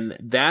 And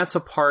that's a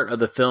part of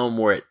the film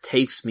where it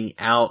takes me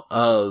out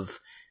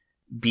of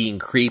being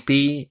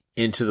creepy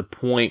into the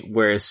point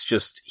where it's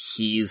just,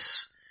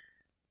 he's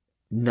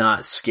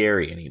not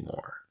scary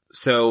anymore.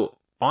 So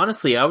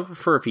honestly, I would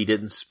prefer if he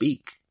didn't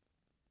speak.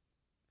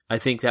 I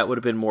think that would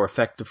have been more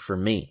effective for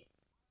me.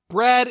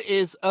 Brad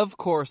is, of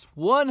course,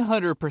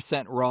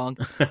 100% wrong.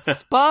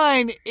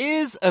 Spine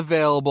is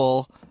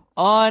available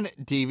on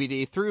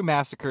DVD through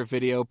Massacre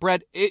Video.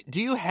 Brad,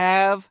 do you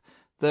have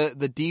the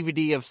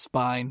DVD of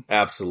Spine?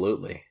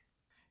 Absolutely.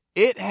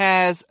 It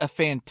has a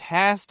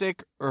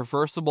fantastic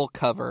reversible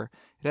cover.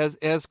 It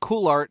has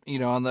cool art,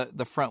 on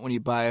the front when you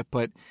buy it,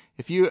 but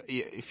if you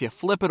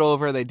flip it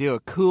over, they do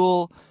a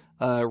cool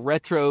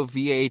retro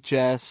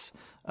VHS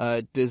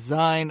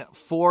design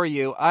for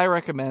you. I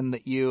recommend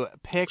that you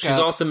pick up. She's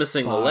also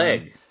missing the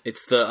leg.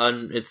 It's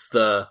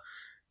the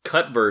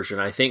cut version.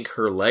 I think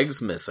her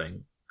leg's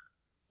missing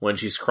when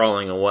she's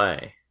crawling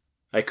away.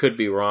 I could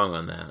be wrong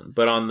on that,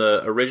 but on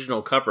the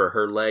original cover,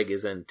 her leg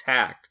is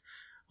intact.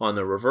 On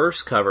the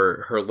reverse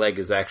cover, her leg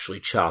is actually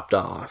chopped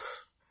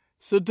off.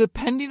 So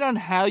depending on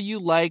how you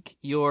like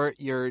your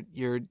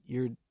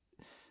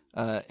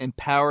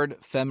empowered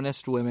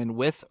feminist women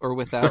with or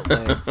without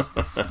legs,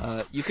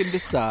 you can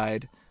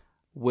decide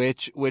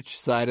which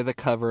side of the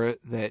cover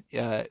that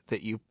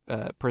you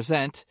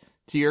present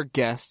to your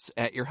guests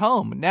at your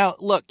home. Now,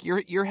 look,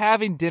 you're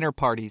having dinner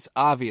parties,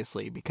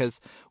 obviously,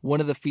 because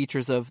one of the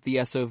features of the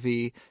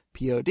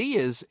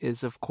SOVPOD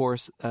is of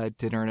course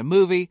dinner and a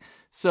movie.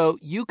 So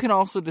you can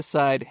also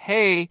decide,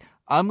 hey,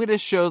 I'm going to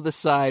show the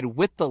side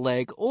with the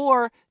leg,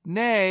 or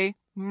nay,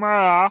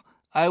 I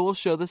will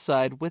show the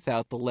side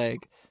without the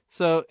leg.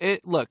 So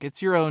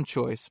it's your own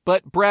choice.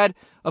 But Brad,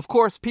 of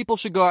course, people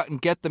should go out and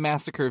get the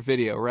Massacre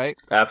Video, right?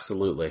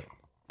 Absolutely.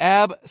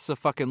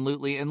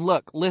 Abso-fucking-lutely. And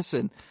look,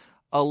 listen,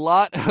 a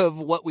lot of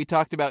what we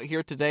talked about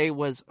here today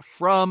was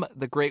from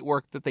the great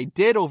work that they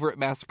did over at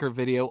Massacre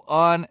Video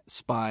on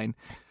Spine.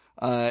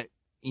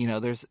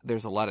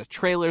 There's a lot of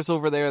trailers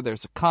over there.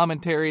 There's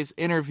commentaries,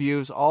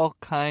 interviews, all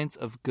kinds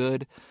of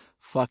good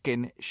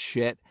fucking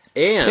shit.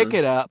 And pick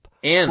it up.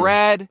 And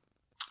Brad,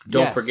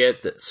 don't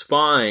forget that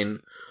Spine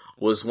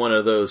was one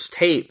of those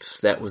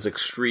tapes that was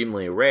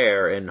extremely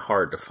rare and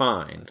hard to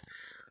find.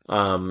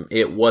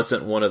 It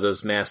wasn't one of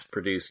those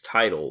mass-produced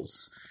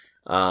titles.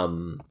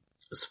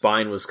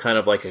 Spine was kind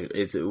of like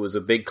it was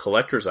a big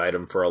collector's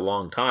item for a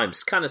long time.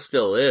 It kind of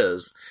still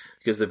is,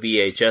 because the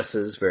VHS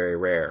is very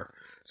rare.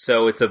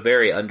 So it's a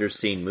very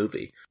underseen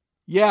movie.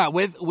 Yeah,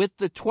 with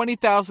the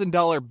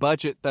 $20,000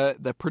 budget,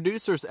 the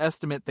producers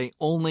estimate they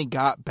only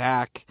got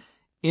back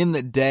in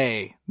the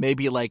day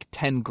maybe like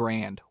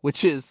 $10,000,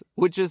 which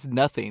is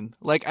nothing.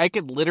 Like, I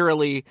could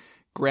literally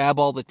grab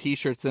all the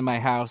t-shirts in my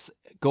house,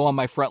 go on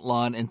my front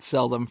lawn, and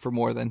sell them for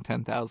more than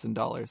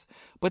 $10,000.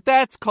 But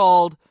that's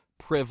called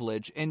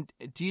privilege. And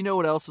do you know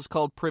what else is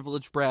called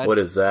privilege, Brad? What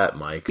is that,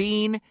 Mike?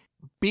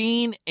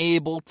 Being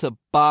able to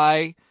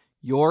buy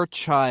your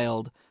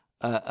child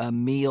a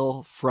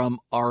meal from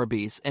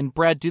Arby's. And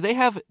Brad, do they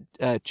have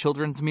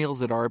children's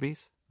meals at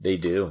Arby's? They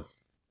do.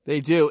 They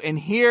do. And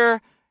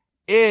here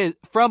is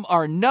from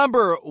our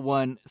number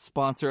one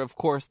sponsor. Of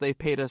course, they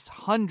paid us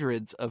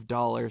hundreds of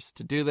dollars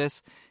to do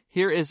this.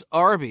 Here is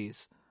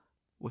Arby's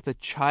with a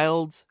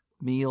child's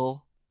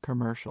meal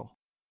commercial.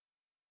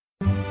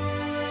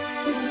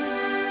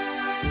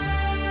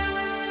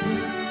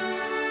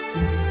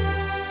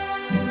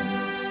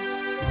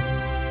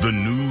 The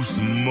new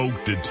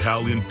smoked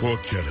Italian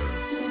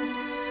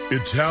porchetta.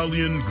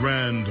 Italian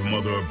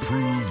grandmother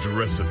approved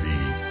recipe.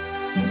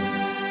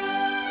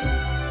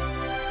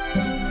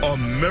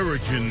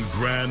 American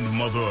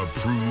grandmother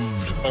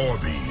approved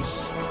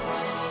Arby's.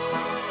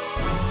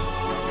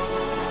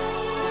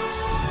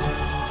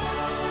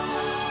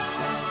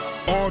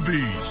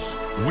 Arby's,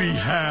 we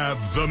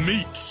have the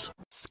meats.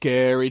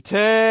 Scary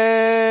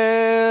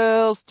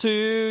tales to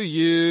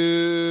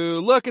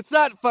you. Look, it's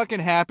not fucking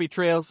happy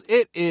trails.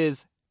 It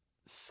is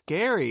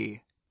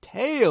scary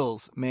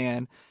tales,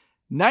 man.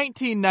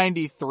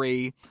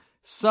 1993,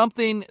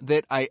 something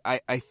that I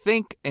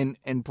think, and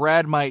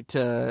Brad might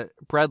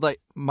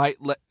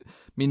let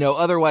me know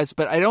otherwise,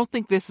 but I don't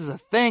think this is a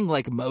thing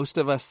like most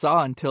of us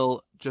saw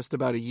until just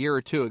about a year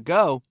or two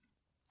ago.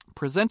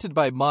 Presented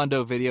by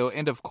Mondo Video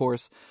and, of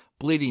course,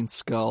 Bleeding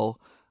Skull.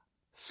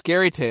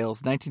 Scary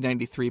Tales,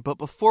 1993. But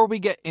before we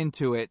get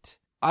into it,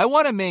 I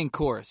want a main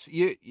course.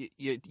 You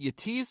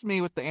teased me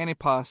with the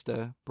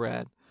antipasta,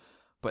 Brad,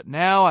 but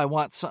now I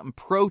want something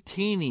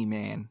proteiny,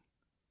 man.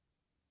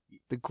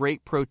 The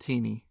great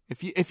proteiny.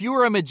 If you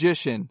were a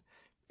magician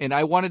and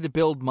I wanted to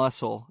build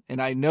muscle,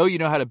 and I know you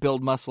know how to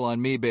build muscle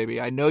on me,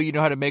 baby. I know you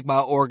know how to make my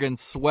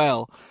organs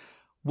swell.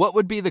 What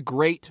would be the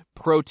great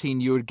protein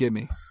you would give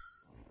me?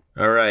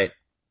 All right.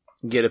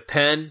 Get a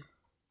pen.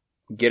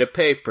 Get a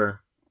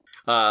paper.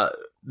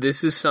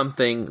 This is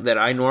something that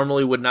I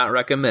normally would not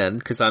recommend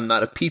because I'm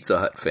not a Pizza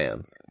Hut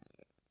fan.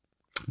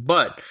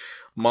 But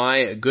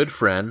my good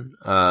friend,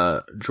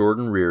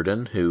 Jordan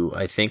Reardon, who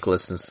I think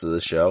listens to the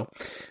show,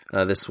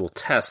 this will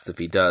test if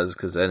he does,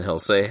 because then he'll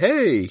say,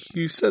 hey,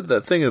 you said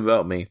that thing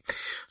about me.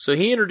 So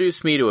he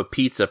introduced me to a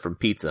pizza from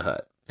Pizza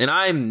Hut. And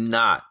I'm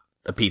not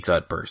a Pizza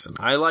Hut person.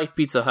 I liked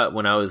Pizza Hut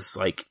when I was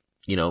like,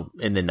 in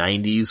the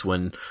 90s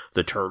when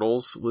the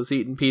Turtles was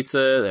eating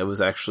pizza. That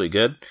was actually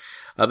good.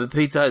 But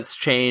Pizza Hut's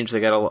changed.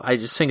 I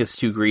just think it's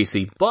too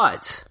greasy.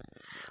 But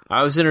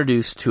I was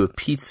introduced to a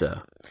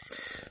pizza.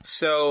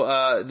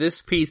 So this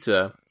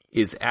pizza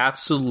is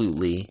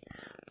absolutely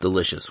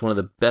delicious. One of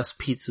the best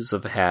pizzas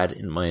I've had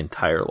in my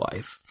entire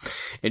life.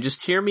 And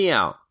just hear me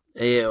out.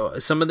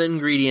 Some of the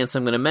ingredients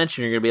I'm going to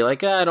mention, you're going to be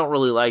like, I don't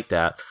really like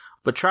that.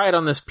 But try it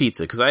on this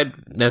pizza, because I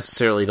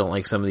necessarily don't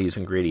like some of these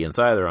ingredients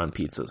either on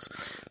pizzas.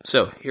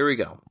 So, here we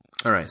go.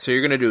 Alright, so you're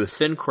going to do a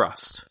thin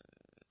crust.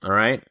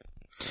 Alright?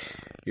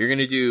 You're going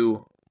to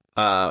do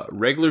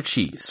regular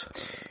cheese.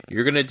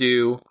 You're going to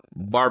do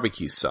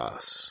barbecue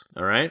sauce.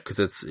 Alright?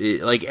 Because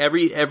like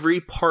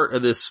every part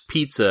of this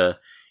pizza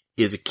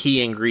is a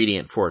key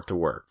ingredient for it to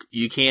work.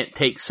 You can't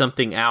take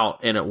something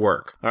out and it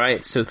work.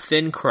 Alright, so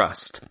thin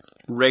crust,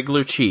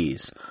 regular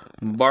cheese,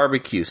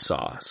 barbecue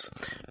sauce.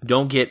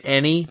 Don't get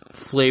any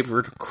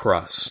flavored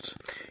crust.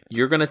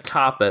 You're going to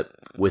top it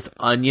with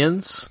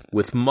onions,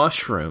 with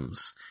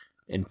mushrooms,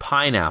 and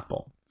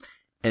pineapple.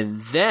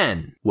 And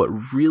then, what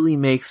really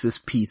makes this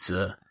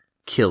pizza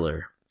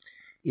killer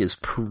is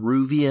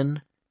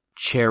Peruvian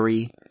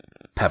cherry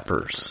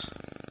peppers.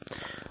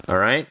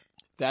 Alright?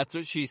 That's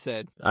what she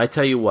said. I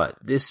tell you what,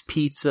 this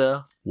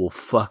pizza will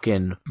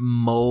fucking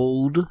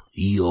mold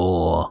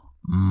your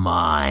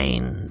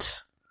mind.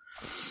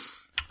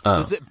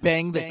 Does it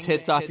bang the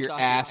tits off your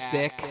ass,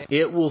 dick?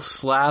 It will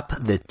slap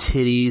the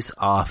titties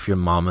off your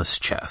mama's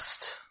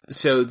chest.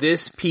 So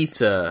this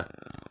pizza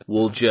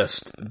will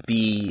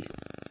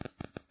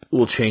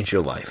will change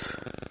your life.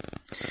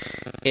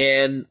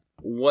 And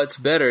what's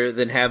better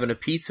than having a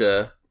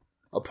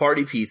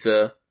party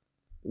pizza,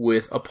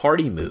 with a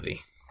party movie?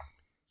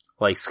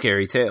 like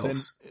Scary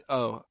Tales.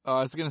 I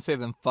was gonna say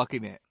them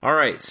fucking it. All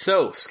right,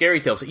 so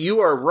Scary Tales. You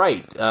are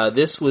right.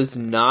 This was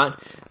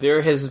not.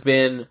 There has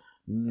been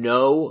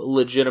no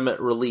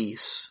legitimate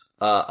release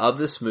of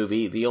this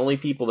movie. The only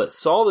people that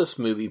saw this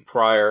movie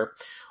prior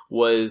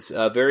was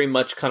very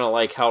much kind of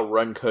like how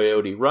Run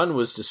Coyote Run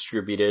was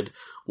distributed,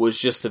 was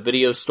just the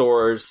video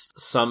stores,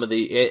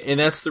 and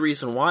that's the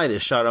reason why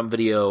this Shot on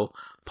Video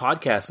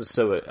podcast is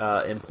so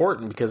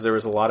important, because there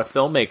was a lot of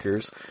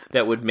filmmakers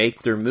that would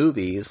make their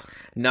movies,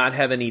 not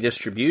have any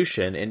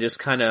distribution, and just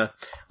kind of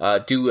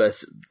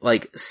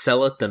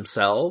sell it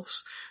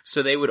themselves.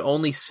 So they would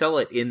only sell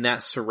it in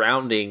that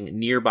surrounding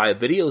nearby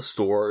video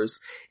stores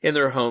in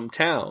their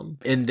hometown.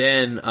 And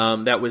then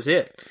that was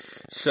it.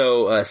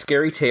 So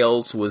Scary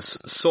Tales was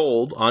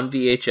sold on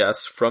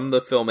VHS from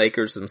the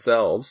filmmakers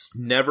themselves,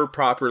 never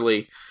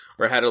properly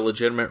or had a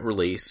legitimate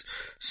release.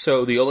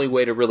 So the only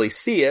way to really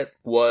see it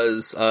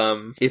was,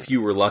 if you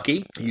were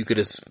lucky, you could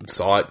have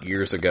saw it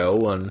years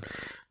ago on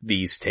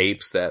these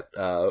tapes that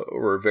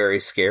were very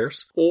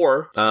scarce,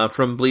 or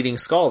from Bleeding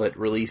Skull that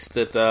released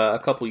it a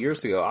couple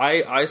years ago.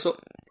 I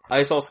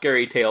saw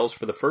Scary Tales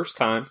for the first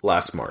time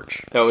last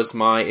March. That was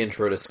my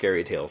intro to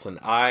Scary Tales, and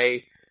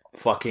I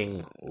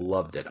fucking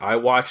loved it. I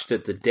watched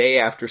it the day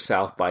after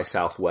South by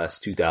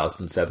Southwest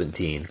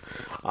 2017.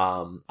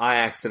 I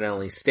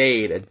accidentally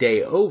stayed a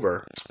day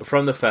over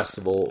from the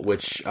festival,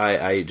 which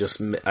I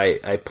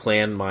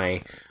planned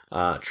my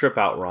trip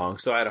out wrong.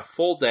 So I had a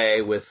full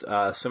day with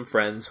some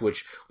friends,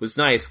 which was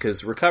nice,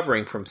 because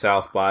recovering from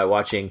South by,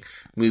 watching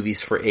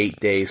movies for 8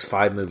 days,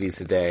 5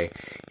 movies a day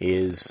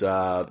is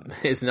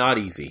not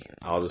easy.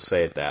 I'll just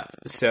say it that.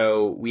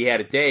 So we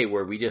had a day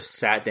where we just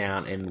sat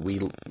down and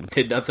we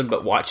did nothing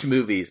but watch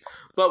movies,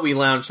 but we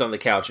lounged on the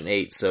couch and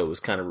ate, so it was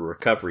kind of a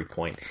recovery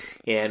point.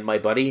 And my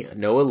buddy,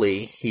 Noah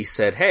Lee, he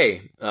said,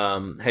 hey,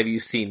 have you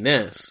seen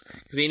this?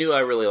 Because he knew I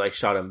really like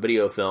shot on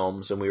video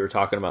films, and we were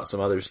talking about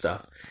some other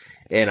stuff.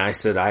 And I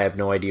said, I have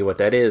no idea what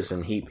that is.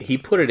 And he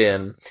put it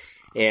in,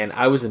 and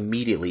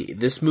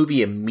this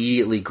movie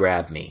immediately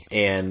grabbed me.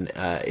 And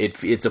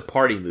it's a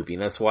party movie,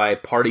 and that's why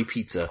party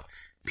pizza.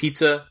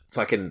 Pizza,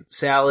 fucking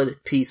salad,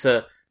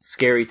 pizza,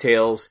 Scary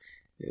Tales.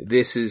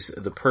 This is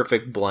the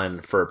perfect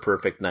blend for a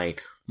perfect night.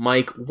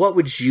 Mike, what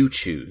would you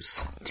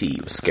choose to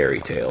eat with Scary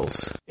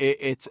Tales?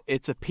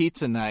 It's a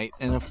pizza night,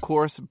 and of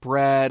course,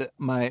 Brad,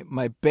 my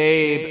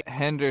babe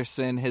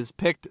Henderson, has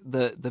picked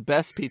the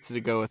best pizza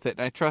to go with it,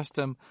 and I trust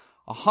him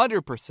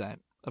 100%,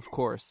 of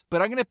course.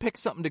 But I'm going to pick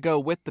something to go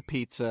with the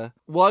pizza.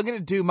 Well, I'm going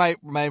to do my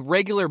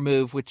regular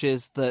move, which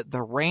is the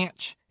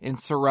ranch in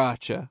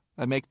sriracha.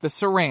 I make the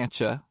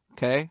sriracha,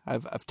 okay?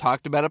 I've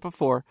talked about it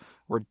before.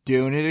 We're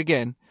doing it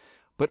again.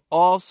 But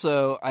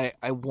also,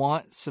 I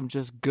want some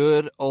just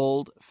good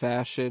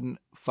old-fashioned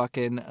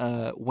fucking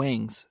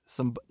wings.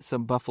 Some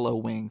buffalo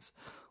wings.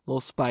 A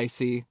little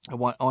spicy. I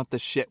want the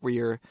shit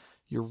where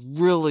you're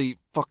really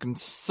fucking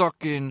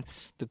sucking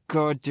the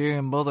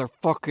goddamn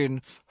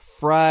motherfucking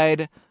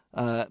fried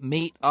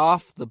meat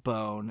off the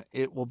bone.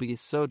 It will be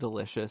so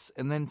delicious.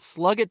 And then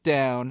slug it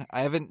down.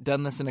 I haven't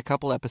done this in a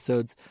couple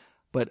episodes,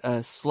 but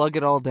slug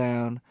it all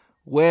down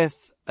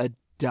with a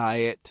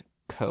Diet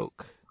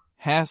Coke.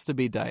 Has to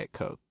be Diet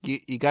Coke.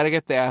 You gotta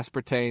get the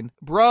aspartame.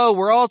 Bro,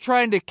 we're all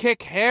trying to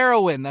kick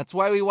heroin. That's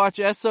why we watch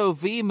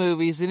SOV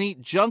movies and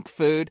eat junk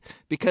food,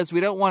 because we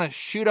don't want to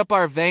shoot up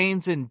our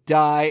veins and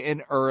die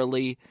an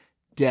early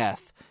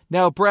death.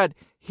 Now, Brad,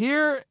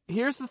 here's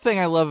the thing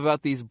I love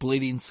about these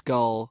Bleeding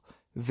Skull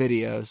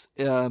videos.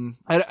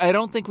 I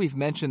don't think we've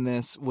mentioned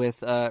this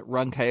with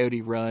Run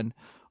Coyote Run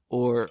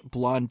or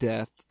Blonde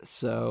Death,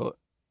 so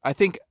I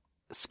think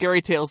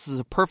Scary Tales is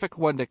a perfect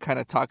one to kind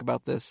of talk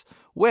about this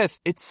with.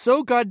 It's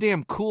so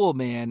goddamn cool,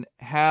 man,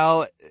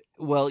 how,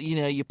 well,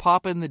 you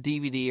pop in the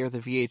DVD or the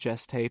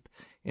VHS tape,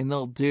 and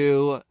they'll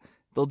do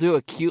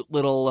a cute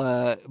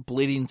little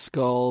Bleeding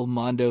Skull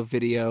Mondo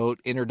video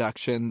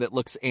introduction that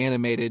looks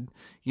animated,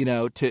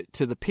 to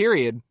the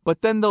period.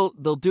 But then they'll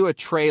do a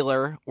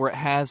trailer where it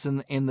has in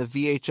the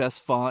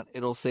VHS font,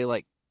 it'll say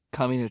like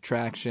coming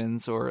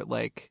attractions or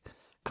like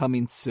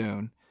coming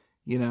soon,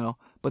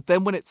 But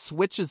then when it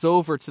switches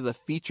over to the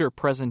feature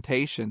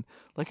presentation,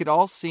 like, it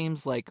all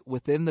seems like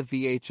within the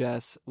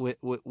VHS,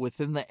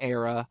 within the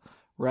era,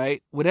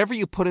 right? Whatever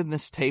you put in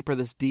this tape or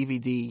this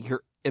DVD,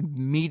 you're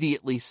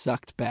immediately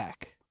sucked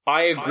back.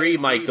 I agree,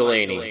 Mike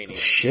Delaney.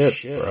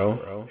 Shit,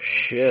 bro.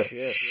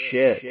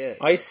 Shit.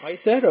 I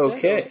said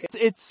okay.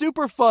 It's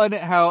super fun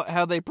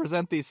how they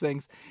present these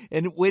things.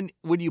 And when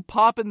you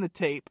pop in the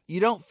tape, you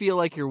don't feel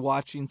like you're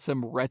watching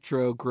some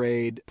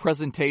retrograde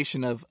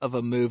presentation of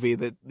a movie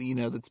that,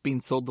 that's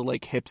being sold to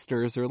like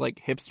hipsters or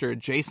like hipster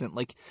adjacent.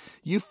 Like,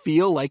 you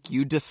feel like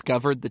you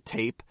discovered the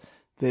tape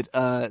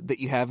that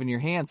you have in your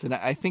hands. And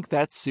I think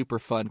that's super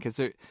fun, because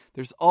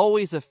there's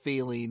always a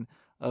feeling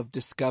of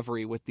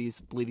discovery with these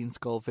Bleeding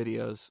Skull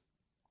videos,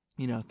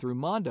 through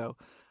Mondo.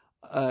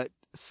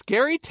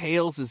 Scary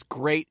Tales is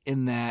great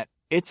in that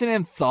it's an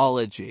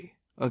anthology,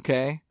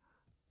 okay?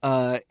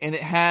 And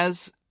it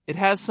has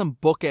some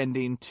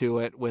bookending to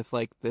it with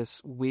like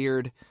this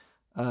weird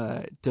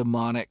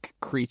demonic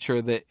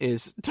creature that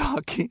is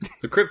talking.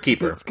 The Crypt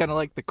Keeper. It's kind of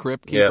like the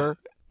Crypt Keeper.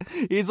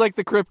 Yeah. He's like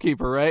the Crypt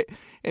Keeper, right?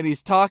 And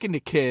he's talking to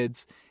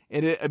kids,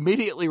 and it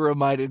immediately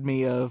reminded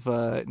me of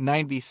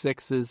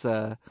 96's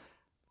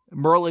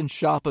Merlin's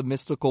Shop of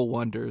Mystical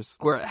Wonders,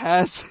 where it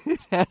has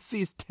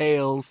these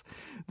tales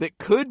that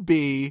could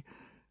be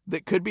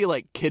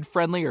like kid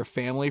friendly or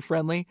family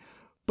friendly,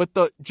 but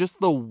just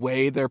the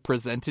way they're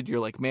presented, you're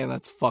like, man,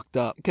 that's fucked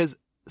up. Because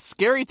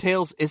Scary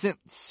Tales isn't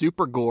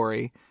super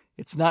gory.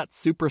 It's not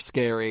super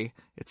scary.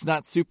 It's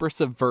not super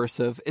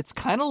subversive. It's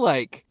kind of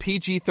like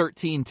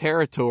PG-13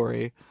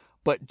 territory,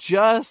 but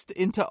just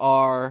into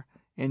R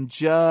and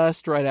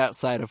just right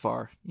outside of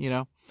R, you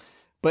know?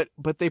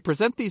 But they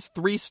present these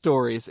 3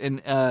 stories, and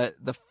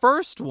the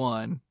first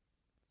one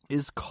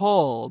is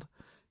called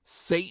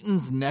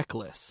Satan's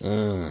Necklace,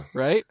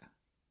 right?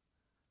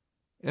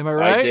 Am I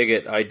right?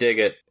 I dig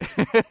it.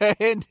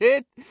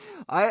 And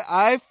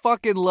I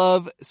fucking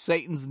love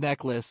Satan's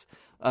Necklace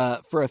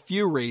for a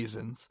few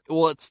reasons.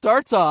 Well, it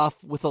starts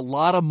off with a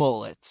lot of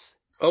mullets.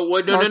 Oh,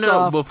 wait,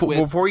 no.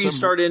 Before you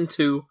start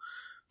into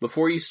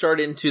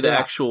the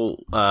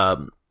actual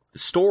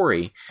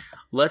story,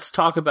 let's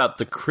talk about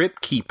the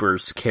Crypt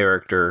Keeper's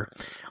character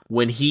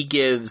when he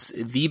gives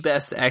the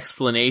best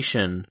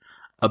explanation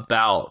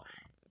about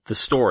the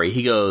story.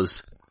 He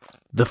goes,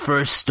 "The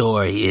first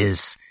story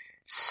is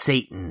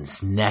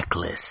Satan's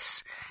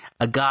necklace.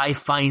 A guy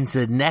finds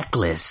a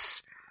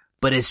necklace,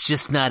 but it's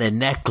just not a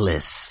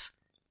necklace.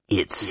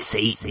 It's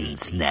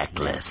Satan's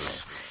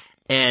necklace."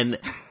 And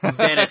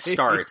then it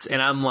starts,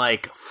 and I'm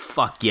like,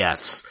 fuck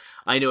yes.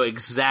 I know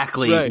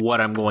exactly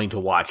what I'm going to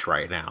watch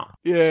right now.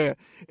 Yeah.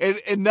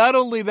 And not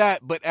only that,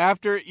 but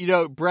after,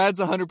 Brad's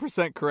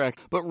 100% correct,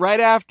 but right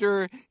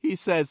after he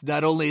says,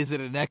 not only is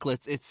it a necklace,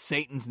 it's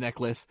Satan's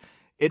necklace,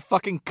 it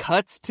fucking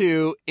cuts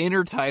to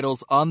inner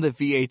titles on the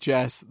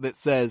VHS that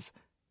says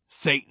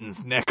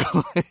Satan's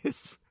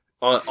necklace.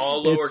 All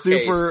lowercase. It's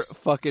super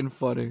fucking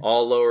funny.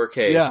 All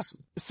lowercase. Yeah.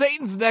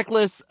 Satan's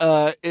necklace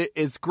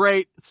is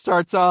great. It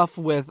starts off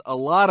with a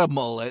lot of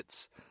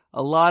mullets,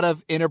 a lot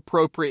of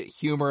inappropriate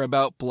humor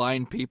about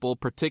blind people,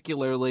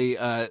 particularly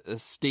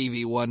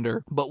Stevie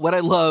Wonder. But what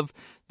I love,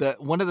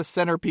 one of the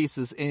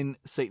centerpieces in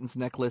Satan's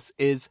necklace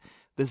is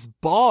this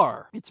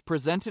bar. It's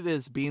presented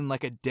as being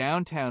like a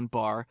downtown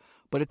bar,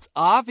 but it's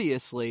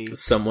obviously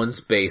someone's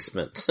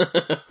basement.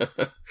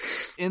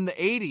 In the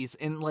 80s.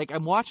 And like,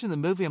 I'm watching the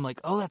movie, I'm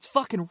like, oh, that's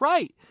fucking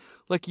right.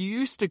 Like, you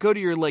used to go to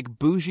your like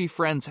bougie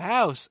friend's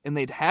house and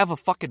they'd have a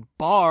fucking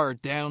bar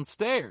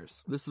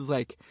downstairs. This was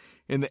like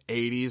in the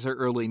 80s or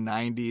early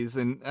 90s.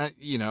 And,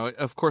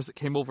 of course it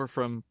came over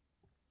from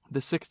the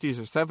 60s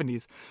or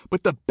 70s.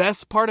 But the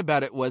best part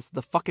about it was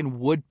the fucking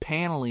wood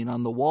paneling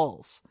on the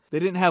walls. They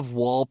didn't have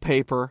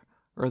wallpaper,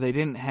 or they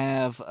didn't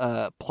have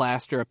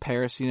plaster of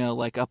Paris,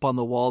 like up on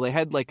the wall. They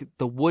had like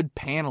the wood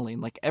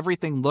paneling, like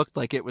everything looked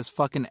like it was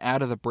fucking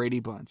out of the Brady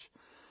Bunch.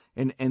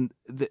 And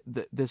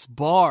this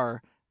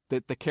bar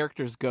that the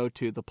characters go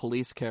to, the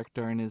police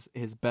character and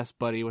his best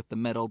buddy with the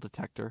metal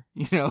detector,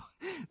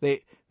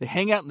 they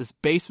hang out in this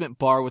basement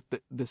bar with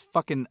this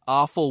fucking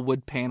awful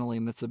wood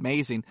paneling that's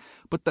amazing.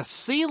 But the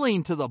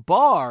ceiling to the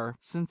bar,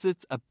 since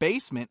it's a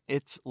basement,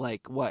 it's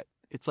like what?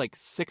 It's like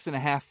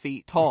 6.5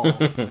 feet tall.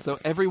 So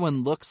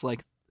everyone looks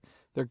like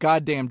they're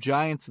goddamn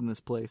giants in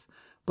this place.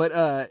 But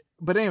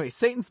anyway,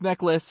 Satan's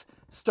Necklace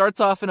starts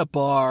off in a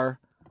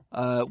bar.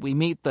 We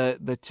meet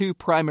the 2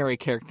 primary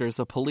characters,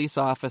 a police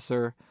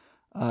officer,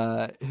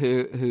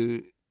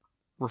 who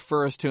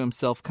refers to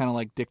himself kind of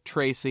like Dick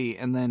Tracy,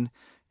 and then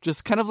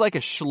just kind of like a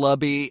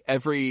schlubby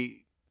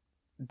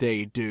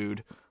everyday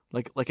dude,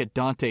 like a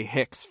Dante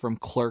Hicks from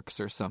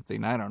Clerks or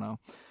something. I don't know.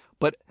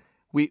 But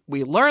we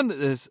learn that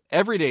this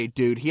everyday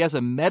dude, he has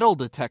a metal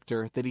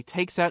detector that he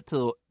takes out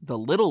to the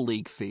Little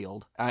League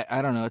field.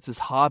 I don't know, it's his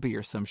hobby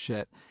or some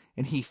shit.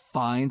 And he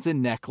finds a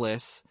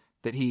necklace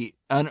that he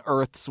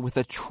unearths with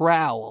a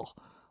trowel,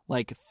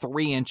 like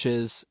 3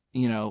 inches,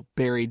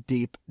 buried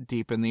deep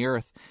in the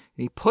earth.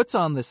 And he puts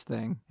on this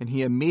thing, and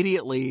he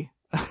immediately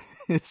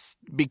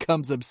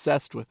becomes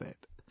obsessed with it.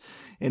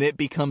 And it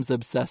becomes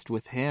obsessed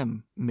with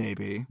him,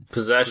 maybe.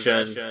 Possession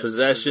of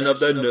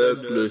the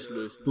necklace.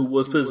 Who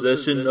was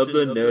possession of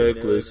the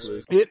necklace?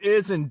 It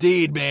is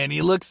indeed, man.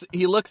 He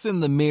looks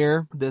in the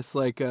mirror, this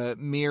like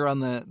mirror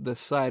on the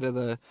side of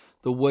the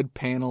wood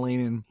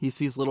paneling, and he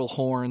sees little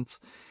horns.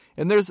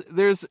 And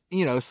there's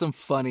some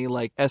funny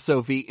like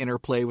SOV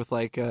interplay with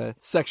like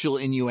sexual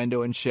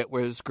innuendo and shit,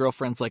 where his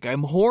girlfriend's like,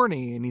 "I'm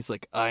horny," and he's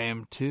like, "I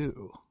am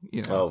too."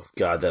 Oh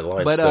god, that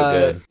line's so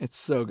good. It's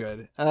so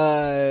good.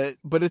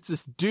 But it's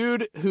this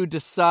dude who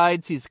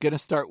decides he's gonna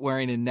start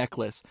wearing a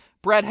necklace.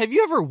 Brad, have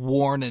you ever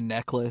worn a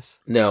necklace?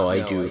 No, I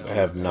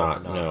have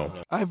not. No,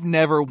 I've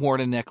never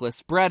worn a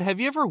necklace. Brad, have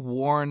you ever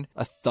worn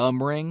a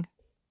thumb ring?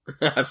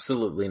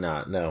 Absolutely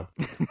not. No.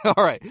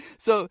 All right,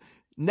 so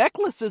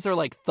necklaces are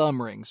like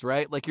thumb rings,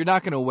 right? Like, you're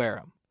not going to wear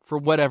them for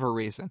whatever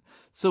reason.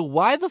 So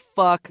why the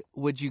fuck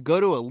would you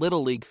go to a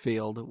Little League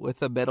field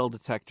with a metal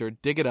detector,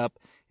 dig it up,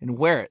 and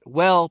wear it?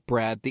 Well,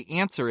 Brad, the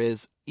answer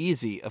is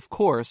easy, of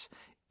course.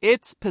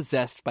 it's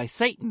possessed by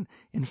Satan.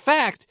 In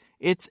fact,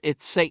 it's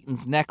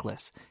Satan's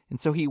necklace. And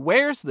so he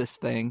wears this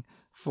thing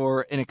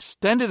for an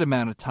extended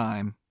amount of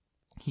time.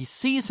 He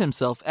sees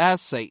himself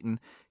as Satan.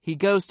 He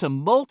goes to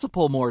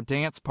multiple more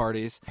dance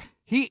parties.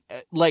 He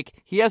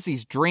has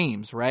these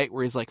dreams, right?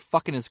 Where he's like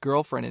fucking his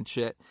girlfriend and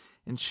shit.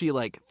 And she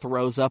like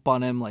throws up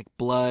on him like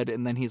blood.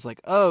 And then he's like,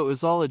 oh, it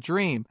was all a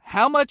dream.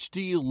 How much do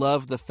you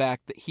love the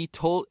fact that he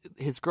told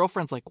his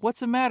girlfriend's like, what's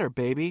the matter,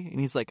 baby? And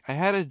he's like, I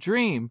had a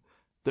dream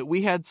that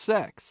we had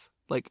sex.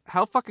 Like,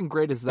 how fucking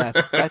great is that?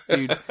 That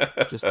dude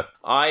just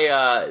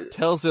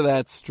tells her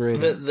that straight.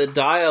 The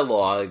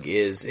dialogue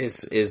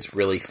is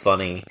really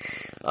funny.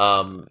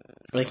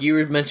 Like you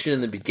were mentioning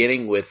in the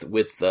beginning with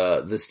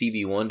the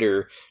Stevie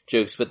Wonder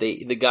jokes, but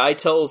the guy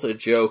tells a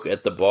joke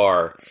at the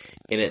bar,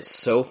 and it's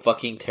so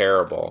fucking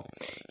terrible.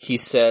 He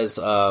says,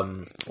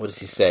 what does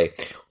he say?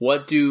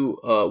 What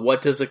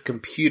does a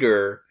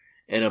computer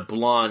and a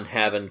blonde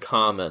have in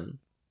common?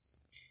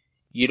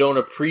 You don't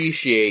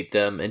appreciate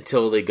them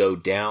until they go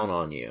down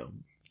on you.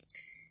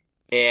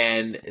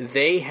 And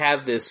they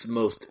have this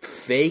most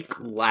fake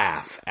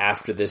laugh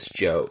after this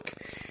joke.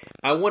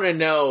 I want to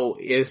know,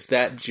 is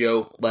that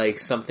joke like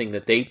something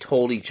that they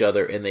told each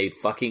other and they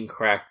fucking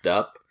cracked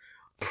up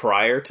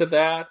prior to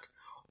that?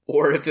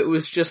 Or if it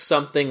was just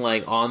something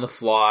like on the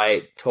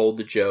fly, told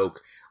the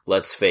joke,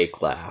 let's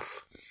fake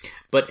laugh.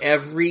 But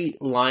every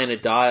line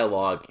of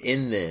dialogue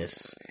in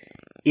this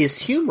is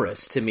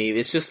humorous to me.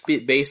 It's just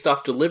based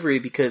off delivery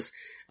because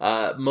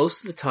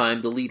most of the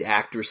time the lead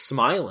actor's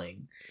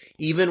smiling.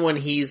 Even when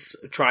he's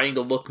trying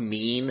to look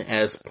mean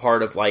as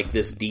part of like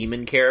this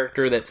demon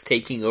character that's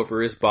taking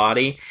over his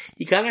body,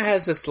 he kind of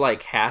has this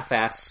like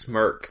half-ass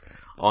smirk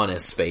on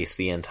his face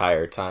the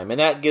entire time. And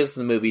that gives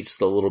the movie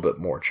just a little bit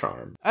more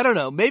charm. I don't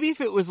know. Maybe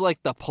if it was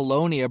like the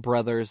Polonia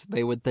brothers,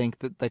 they would think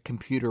that the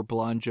computer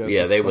blonde joke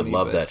Yeah, is they funny, would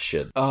love but, that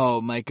shit.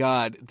 Oh my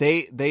god.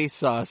 They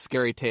saw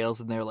Scary Tales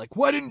and they're like,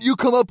 why didn't you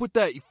come up with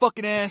that, you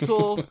fucking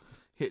asshole?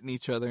 Hitting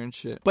each other and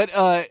shit. But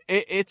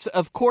it's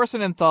of course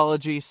an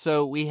anthology,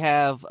 so we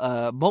have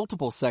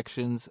multiple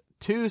sections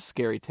to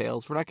Scary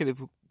Tales. We're not going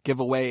to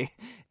give away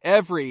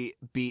every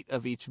beat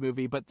of each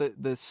movie, but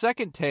the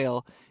second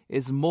tale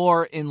is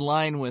more in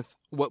line with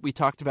what we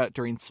talked about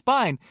during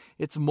Spine.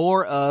 It's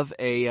more of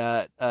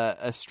a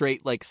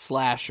straight like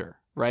slasher,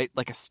 right?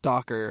 Like a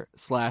stalker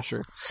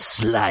slasher.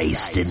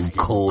 Sliced in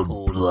cold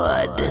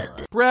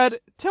blood. Brad,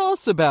 tell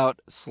us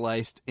about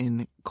Sliced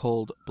in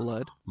Cold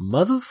Blood.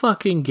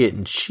 Motherfucking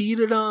getting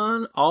cheated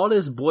on. All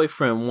this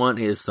boyfriend want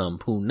is some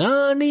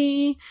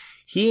punani.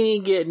 He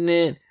ain't getting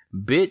it.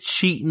 Bitch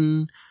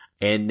cheating.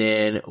 And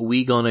then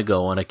we gonna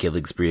go on a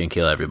killing spree and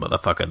kill every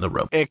motherfucker in the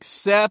room.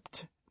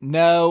 Except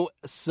no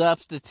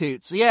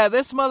substitutes. So yeah,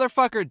 this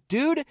motherfucker,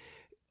 dude,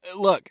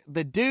 look,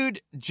 the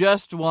dude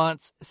just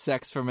wants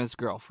sex from his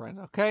girlfriend,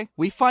 okay?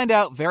 We find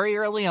out very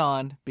early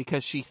on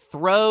because she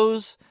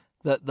throws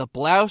the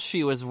blouse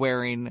she was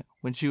wearing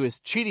when she was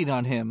cheating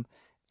on him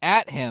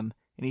at him,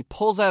 and he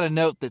pulls out a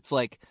note that's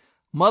like,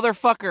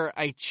 motherfucker,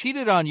 I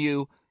cheated on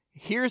you.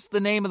 Here's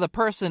the name of the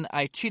person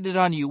I cheated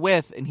on you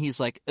with. And he's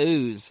like,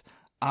 ooze,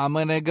 I'm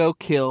gonna go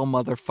kill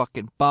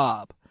motherfucking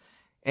Bob.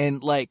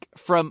 And like,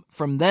 from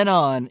then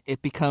on,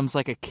 it becomes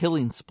like a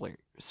killing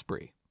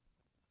spree.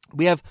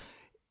 We have,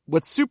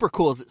 what's super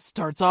cool is it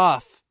starts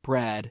off,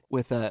 Brad,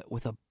 with a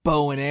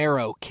bow and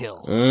arrow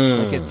kill.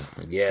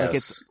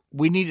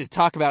 We need to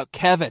talk about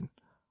Kevin,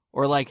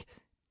 or like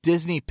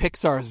Disney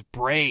Pixar's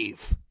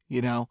Brave,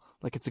 you know?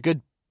 Like it's a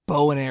good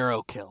bow and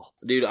arrow kill.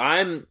 Dude,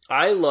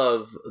 I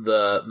love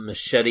the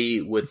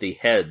machete with the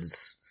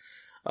heads.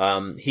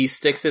 He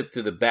sticks it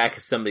through the back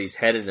of somebody's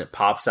head and it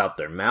pops out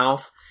their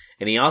mouth.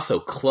 And he also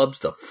clubs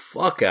the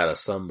fuck out of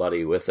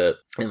somebody with it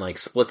and like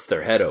splits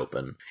their head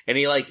open. And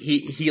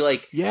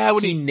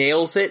he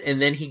nails it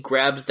and then he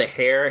grabs the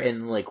hair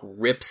and like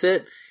rips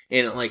it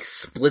and it like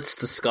splits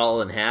the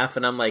skull in half.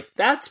 And I'm like,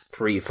 that's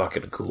pretty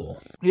fucking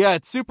cool. Yeah,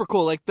 it's super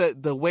cool. Like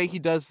the way he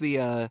does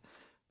the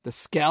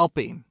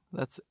scalping.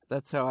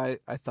 That's how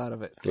I thought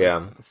of it.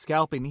 Yeah. The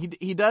scalping.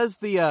 He does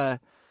the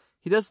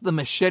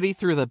machete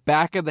through the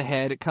back of the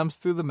head. It comes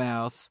through the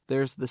mouth.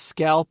 There's the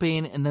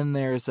scalping, and then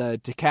there's a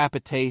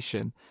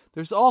decapitation.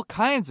 There's all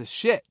kinds of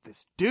shit.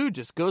 This dude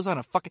just goes on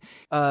a fucking...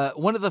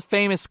 one of the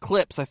famous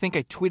clips, I think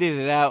I tweeted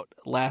it out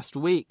last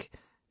week,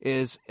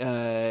 is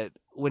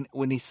when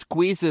he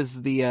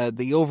squeezes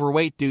the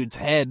overweight dude's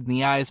head and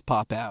the eyes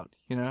pop out,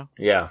 you know?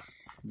 Yeah.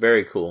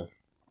 Very cool.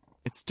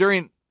 It's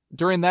during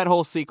that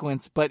whole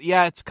sequence, but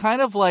yeah, it's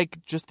kind of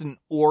like just an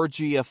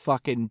orgy of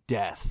fucking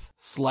death.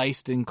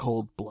 Sliced in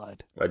cold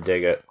blood. I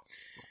dig it.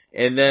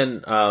 And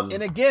then,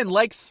 and again,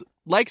 like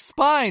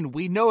Spine,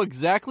 we know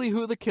exactly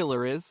who the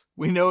killer is.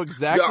 We know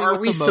exactly what the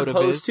motive is. Are we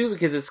supposed to?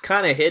 Because it's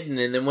kind of hidden,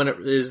 and then when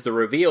it is the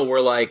reveal, we're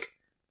like,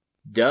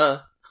 duh.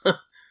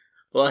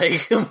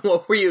 Like,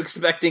 what were you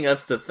expecting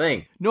us to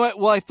think? No,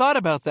 I thought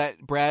about that,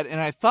 Brad,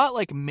 and I thought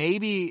like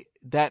maybe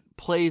that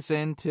plays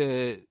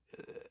into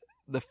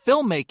the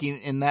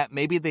filmmaking in that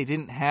maybe they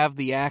didn't have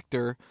the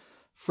actor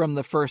from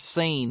the first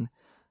scene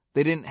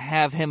they didn't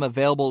have him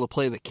available to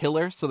play the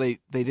killer, so they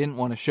didn't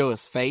want to show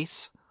his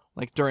face,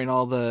 like during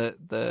all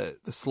the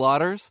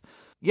slaughters.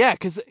 Yeah,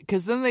 cause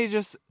then they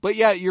just, but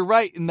yeah, you're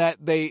right in that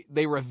they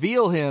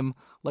reveal him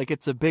like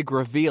it's a big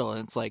reveal,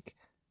 and it's like,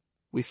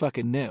 we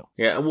fucking knew.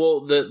 Yeah,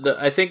 well,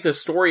 I think the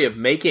story of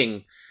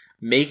making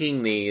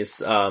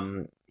these,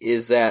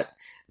 is that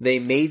they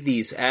made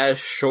these as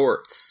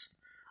shorts,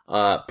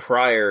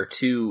 prior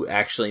to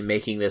actually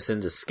making this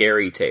into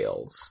Scary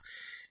Tales.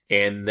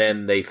 And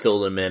then they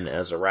filled them in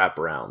as a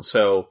wraparound.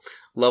 So,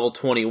 Level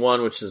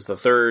 21, which is the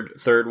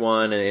third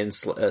one, and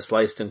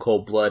Sliced in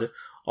Cold Blood,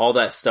 all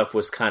that stuff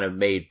was kind of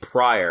made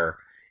prior,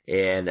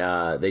 and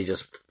they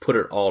just put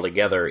it all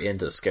together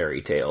into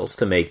Scary Tales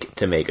to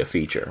make a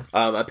feature.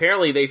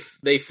 Apparently,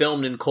 they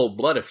filmed in Cold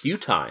Blood a few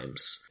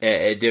times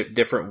at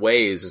different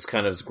ways, as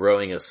kind of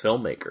growing as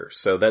filmmakers.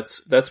 So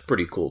that's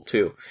pretty cool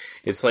too.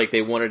 It's like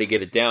they wanted to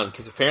get it down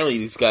because apparently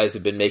these guys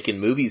have been making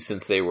movies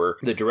since they were.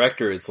 The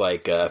director is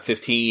like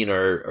 15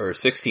 or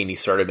 16. He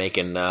started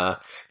making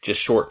just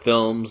short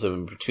films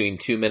of between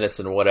 2 minutes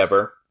and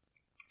whatever.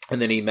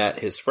 And then he met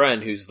his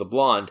friend, who's the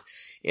blonde,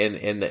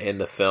 in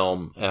the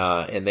film,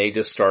 and they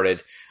just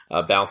started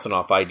bouncing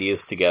off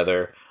ideas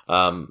together.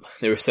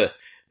 There was a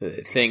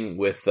thing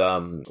with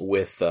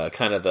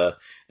kind of the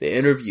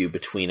interview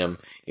between them,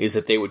 is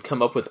that they would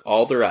come up with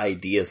all their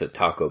ideas at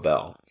Taco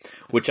Bell,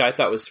 which I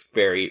thought was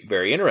very,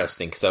 very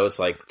interesting, because I was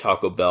like,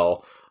 Taco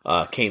Bell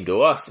came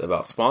to us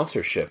about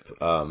sponsorship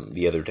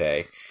the other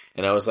day,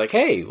 and I was like,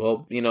 hey,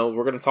 well,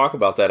 we're going to talk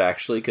about that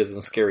actually, because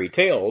in Scary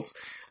Tales,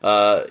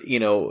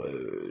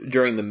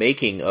 during the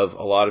making of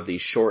a lot of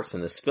these shorts in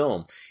this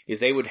film,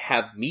 is they would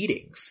have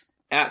meetings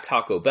at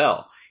Taco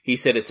Bell. He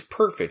said it's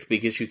perfect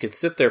because you can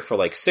sit there for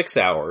like 6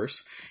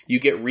 hours, you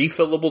get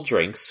refillable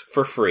drinks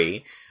for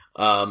free,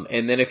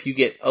 and then if you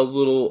get a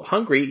little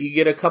hungry, you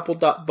get a couple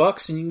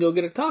bucks and you can go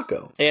get a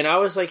taco. And I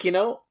was like,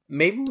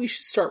 maybe we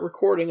should start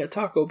recording at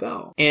Taco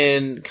Bell.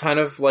 And kind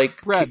of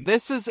like... Brad,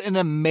 this is an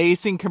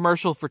amazing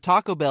commercial for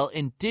Taco Bell,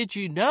 and did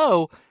you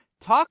know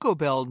Taco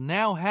Bell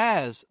now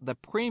has the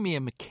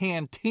premium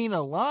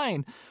Cantina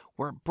line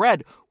where,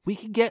 Brad, we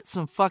could get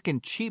some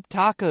fucking cheap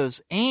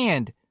tacos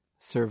and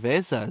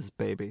cervezas,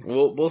 baby.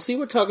 We'll see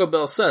what Taco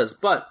Bell says,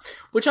 but,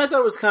 which I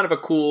thought was kind of a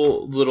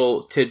cool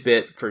little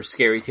tidbit for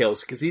Scary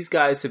Tales, because these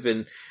guys have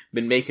been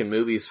making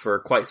movies for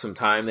quite some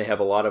time. They have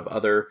a lot of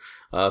other,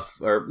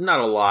 or not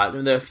a lot,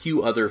 and a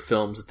few other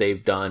films that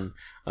they've done,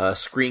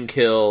 Screen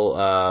Kill,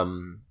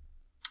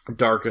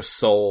 Darkest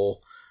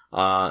Soul,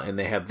 and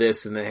they have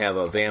this, and they have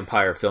a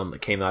vampire film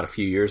that came out a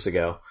few years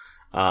ago.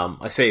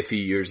 I say a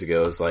few years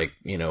ago, it's like,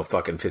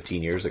 fucking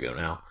 15 years ago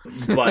now.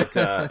 But,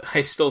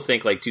 I still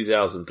think like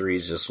 2003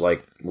 is just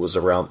like, was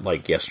around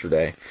like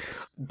yesterday.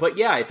 But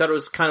yeah, I thought it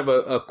was kind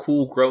of a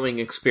cool growing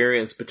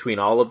experience between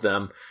all of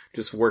them,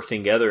 just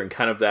working together, and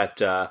kind of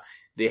that,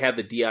 they have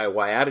the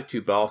DIY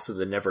attitude, but also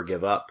the never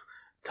give up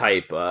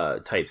type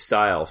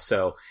style.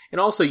 So, and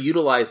also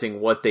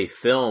utilizing what they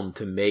filmed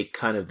to make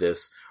kind of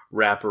this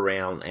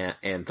wraparound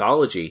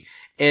anthology.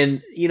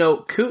 And,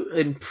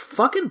 and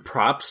fucking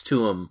props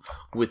to him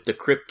with the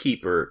Crypt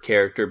Keeper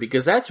character,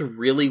 because that's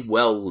really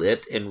well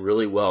lit and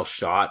really well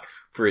shot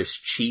for as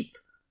cheap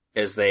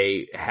as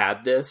they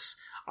had this.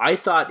 I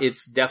thought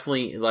it's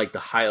definitely like the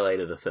highlight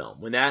of the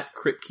film. When that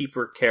Crypt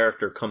Keeper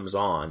character comes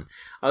on,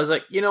 I was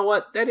like, you know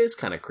what? That is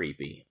kind of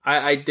creepy.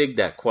 I dig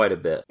that quite a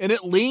bit. And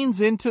it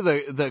leans into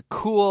the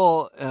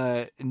cool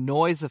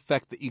noise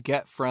effect that you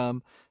get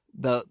from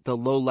the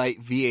low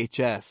light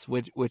VHS,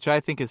 which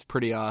I think is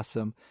pretty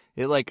awesome.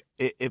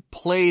 It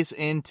plays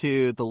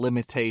into the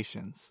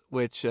limitations,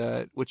 which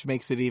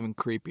makes it even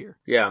creepier.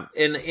 Yeah,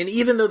 and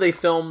even though they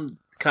filmed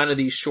kind of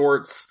these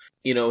shorts,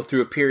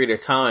 through a period of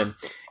time,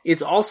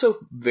 it's also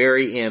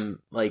very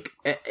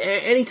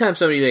anytime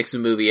somebody makes a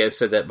movie, I've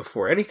said that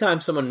before,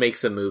 anytime someone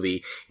makes a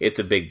movie, it's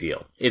a big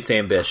deal. It's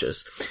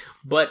ambitious.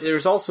 But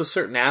there's also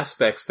certain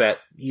aspects that,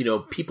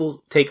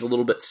 people take a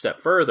little bit step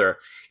further,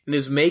 and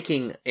is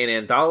making an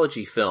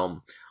anthology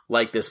film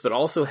like this, but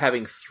also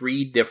having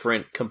 3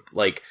 different,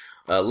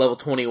 Level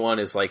 21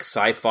 is like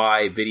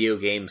sci-fi video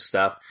game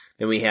stuff.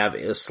 Then we have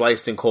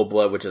Sliced in Cold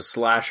Blood, which is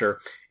slasher.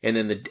 And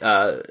then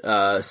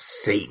the,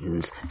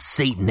 Satan,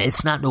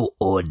 it's not no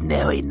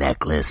ordinary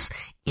necklace.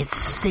 It's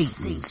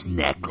Satan's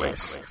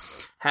necklace.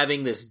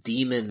 Having this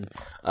demon,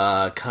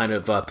 kind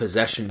of,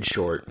 possession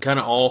short, kind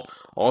of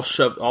all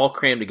shoved, all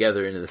crammed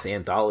together into this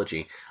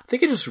anthology. I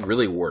think it just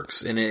really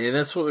works. And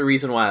that's the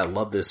reason why I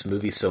love this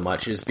movie so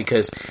much, is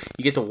because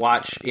you get to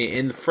watch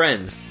in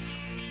Friends,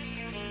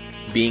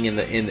 being in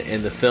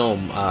the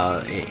film,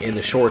 in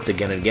the shorts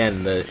again and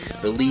again, the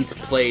leads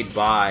played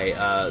by,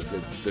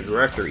 the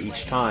director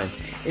each time.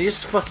 It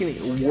just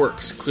fucking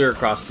works clear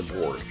across the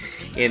board.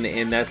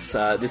 And that's,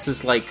 this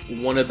is like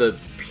one of the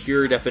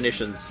pure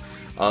definitions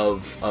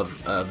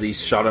of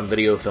these shot on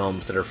video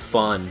films that are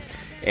fun.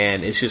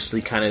 And it's just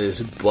kind of this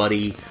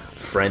buddy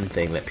friend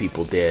thing that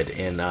people did.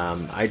 And,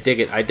 I dig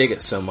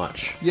it so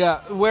much. Yeah.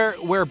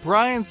 Where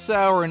Brian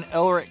Sauer and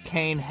Elric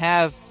Kane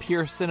have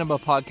Pure Cinema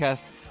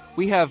podcast,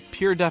 We have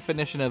pure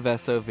definition of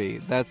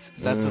SOV. That's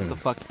what the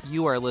fuck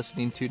you are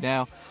listening to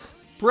now.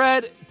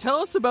 Brad, tell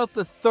us about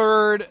the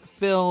third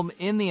film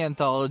in the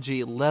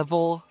anthology,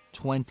 Level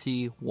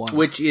 21.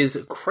 Which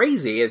is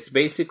crazy. It's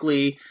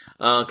basically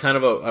kind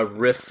of a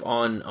riff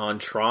on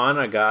Tron.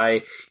 A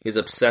guy is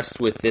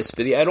obsessed with this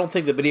video. I don't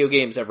think the video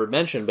game's ever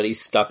mentioned, but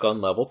he's stuck on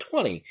level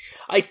 20.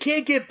 I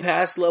can't get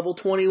past level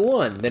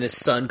 21. Then his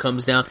son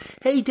comes down.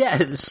 Hey,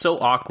 Dad. It's so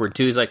awkward,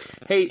 too. He's like,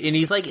 hey, and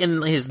he's like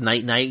in his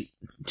night-night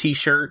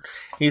t-shirt.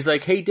 He's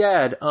like, hey,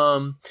 Dad,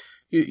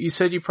 you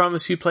said you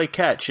promised you'd play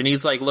catch. And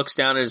he's like, looks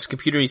down at his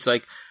computer and he's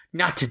like,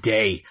 not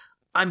today.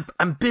 I'm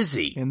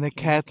busy. And the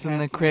cat's in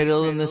the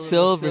cradle and the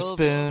silver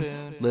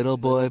spoon. Little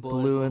boy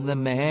blue and the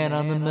man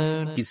on the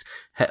moon. He's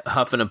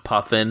huffing and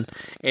puffing,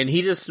 and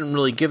he just doesn't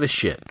really give a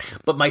shit.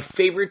 But my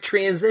favorite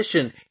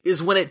transition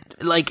is when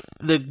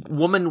the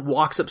woman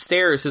walks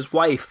upstairs, his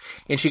wife,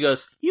 and she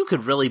goes, you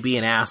could really be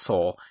an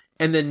asshole.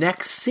 And the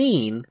next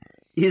scene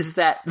is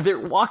that they're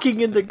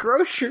walking in the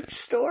grocery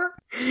store,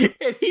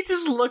 and he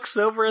just looks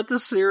over at the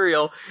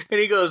cereal,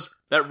 and he goes,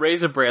 that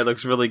Raisin Bran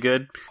looks really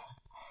good.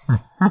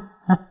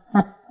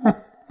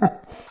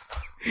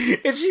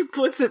 And she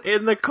puts it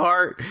in the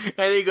cart,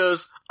 and he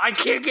goes, I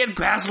can't get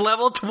past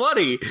level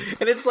 20.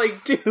 And it's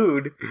like,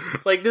 dude,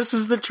 like, this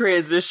is the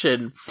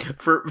transition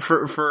for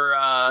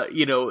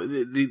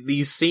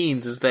these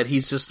scenes, is that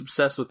he's just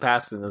obsessed with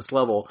passing this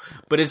level,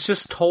 but it's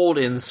just told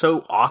in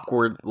so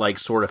awkward, like,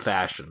 sort of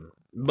fashion.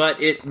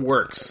 But it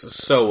works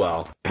so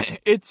well.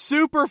 It's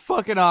super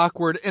fucking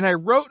awkward, and I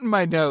wrote in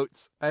my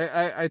notes,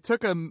 I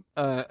took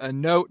a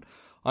note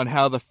on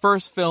how the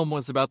first film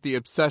was about the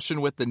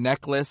obsession with the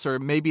necklace, or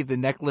maybe the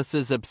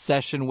necklace's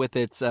obsession with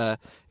its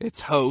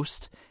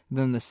host. And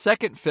then the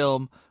second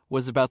film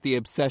was about the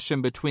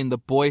obsession between the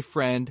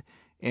boyfriend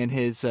and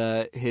his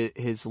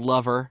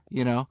lover,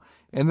 you know.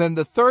 And then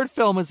the third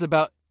film is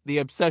about the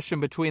obsession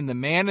between the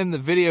man in the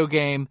video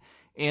game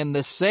and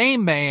the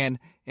same man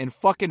in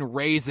fucking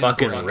Raisin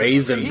Bran.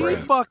 Raisin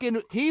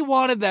Bran. He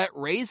wanted that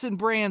Raisin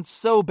Bran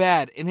so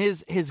bad, and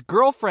his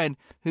girlfriend,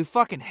 who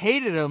fucking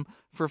hated him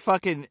for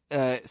fucking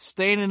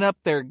staining up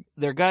their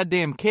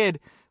goddamn kid,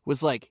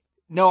 was like,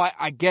 no,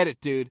 I get it,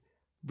 dude.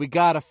 We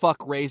gotta fuck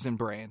Raisin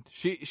Bran.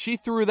 She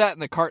threw that in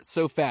the cart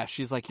so fast.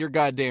 She's like, you're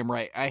goddamn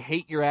right. I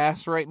hate your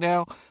ass right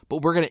now,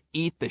 but we're gonna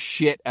eat the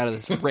shit out of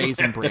this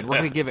Raisin Bran. We're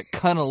gonna give it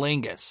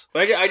cunnilingus.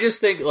 I just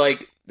think,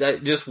 like,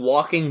 that just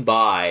walking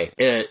by,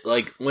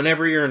 like,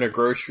 whenever you're in a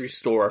grocery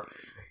store,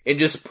 and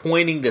just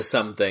pointing to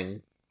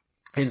something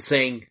and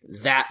saying,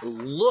 that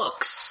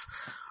looks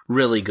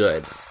really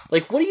good.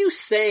 Like, what are you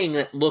saying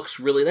that looks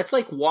really... That's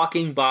like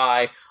walking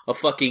by a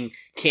fucking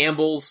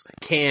Campbell's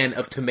can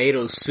of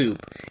tomato soup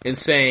and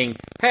saying,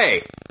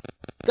 hey,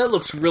 that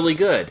looks really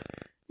good.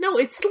 No,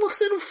 it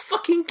looks in a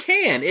fucking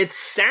can. It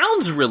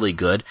sounds really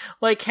good.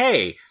 Like,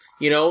 hey,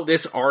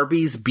 this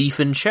Arby's beef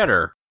and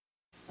cheddar.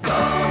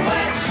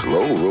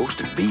 Slow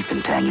roasted beef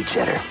and tangy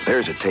cheddar.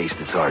 There's a taste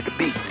that's hard to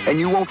beat. And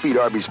you won't beat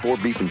Arby's 4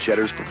 beef and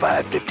cheddars for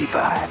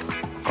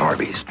 $5.55.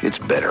 Arby's, it's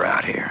better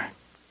out here.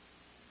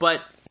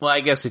 But... well,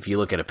 I guess if you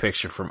look at a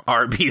picture from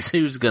Arby's,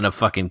 who's gonna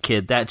fucking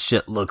kid? That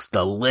shit looks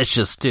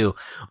delicious too.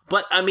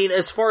 But, I mean,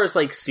 as far as,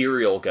 like,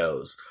 cereal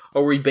goes,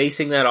 are we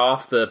basing that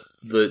off the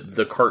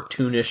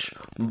cartoonish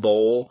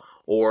bowl,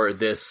 or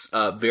this,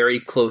 very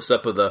close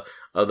up of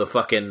the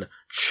fucking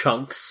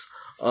chunks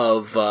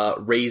of,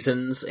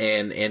 raisins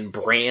and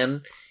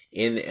bran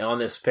on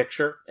this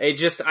picture? I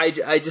just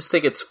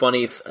think it's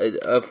funny,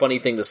 a funny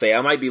thing to say.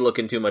 I might be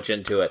looking too much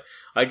into it.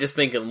 I just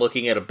think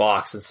looking at a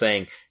box and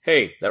saying,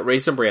 hey, that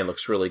Raisin Bran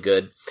looks really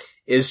good,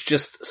 is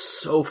just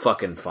so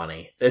fucking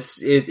funny. It's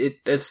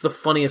the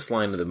funniest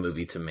line of the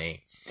movie to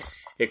me.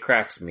 It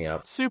cracks me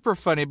up. Super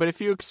funny, but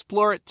if you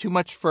explore it too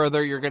much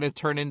further, you're going to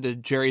turn into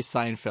Jerry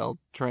Seinfeld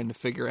trying to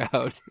figure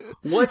out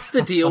what's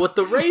the deal with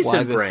the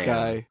Raisin Bran. This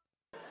guy.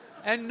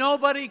 And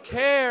nobody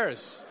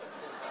cares.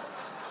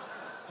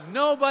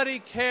 Nobody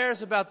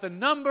cares about the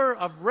number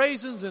of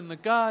raisins in the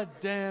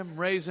goddamn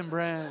Raisin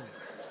Bran.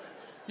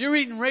 You're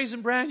eating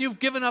Raisin Bran, you've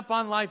given up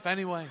on life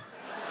anyway.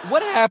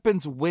 What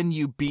happens when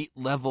you beat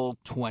level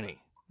 20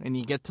 and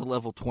you get to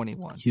level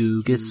 21?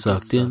 You get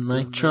sucked in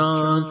like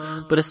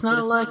Tron, but it's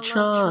not like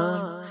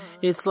Tron.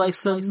 It's like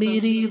some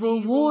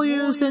medieval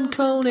warriors and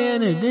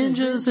Conan and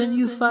ninjas, and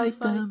you fight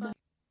them.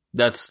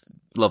 That's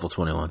level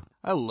 21.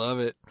 I love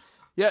it.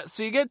 Yeah,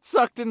 so you get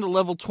sucked into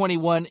level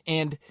 21,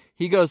 and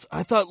he goes,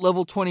 I thought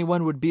level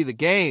 21 would be the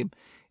game.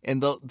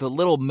 And the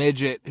little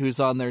midget who's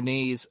on their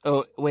knees,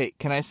 oh, wait,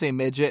 can I say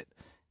midget?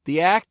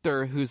 The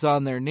actor who's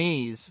on their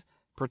knees,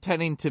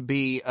 pretending to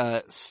be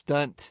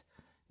stilted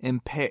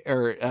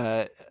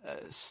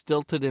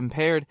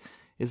impaired,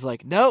 is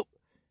like, nope,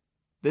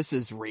 this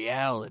is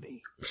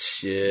reality.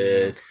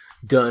 Shit.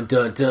 Dun,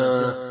 dun,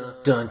 dun,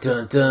 dun,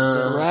 dun,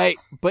 dun. Right,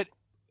 but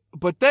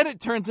then it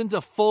turns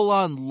into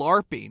full-on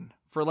LARPing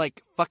for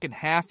like fucking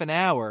half an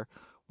hour,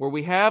 where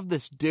we have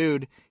this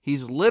dude,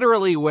 he's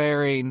literally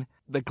wearing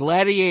the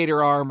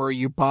gladiator armor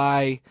you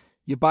buy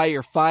you buy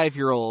your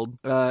 5-year-old,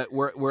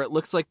 where it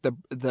looks like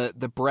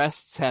the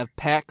breasts have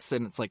pecs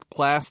and it's like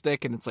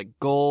plastic and it's like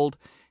gold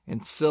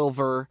and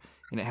silver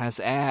and it has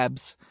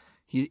abs.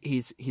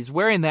 He's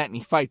wearing that and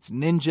he fights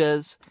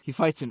ninjas. He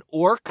fights an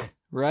orc,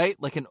 right?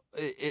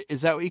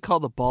 Is that what you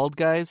call the bald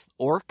guys?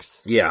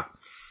 Orcs? Yeah.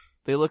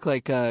 They look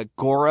like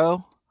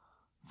Goro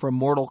from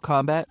Mortal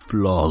Kombat.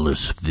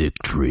 Flawless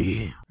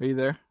victory. Are you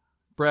there?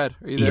 Brad,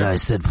 are you there? Yeah, I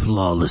said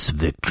flawless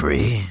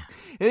victory.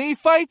 And he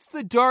fights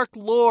the Dark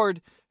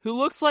Lord, who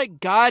looks like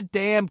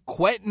goddamn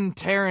Quentin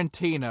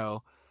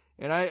Tarantino.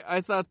 And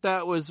I thought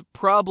that was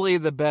probably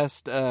the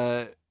best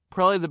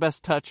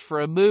touch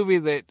for a movie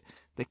that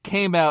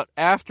came out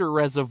after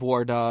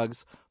Reservoir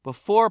Dogs,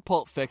 before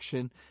Pulp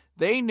Fiction.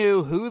 They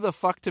knew who the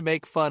fuck to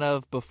make fun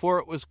of before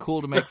it was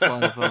cool to make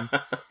fun of them.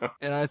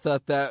 And I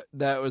thought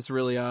that was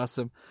really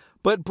awesome.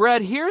 But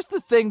Brad, here's the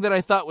thing that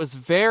I thought was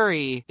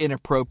very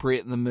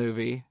inappropriate in the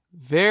movie.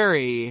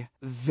 Very,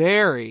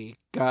 very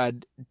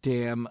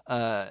goddamn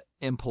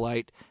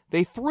impolite.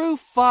 They threw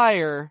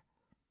fire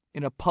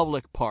in a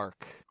public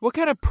park. What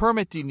kind of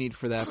permit do you need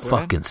for that, Brad?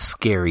 Fucking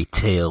scary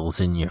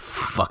tales in your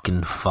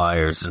fucking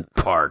fires and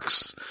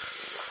parks.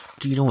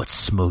 Do you know what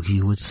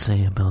Smokey would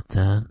say about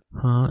that?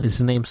 Huh? Is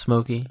his name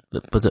Smokey?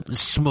 But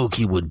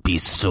Smokey would be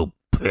so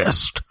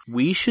pissed.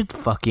 We should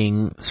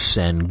fucking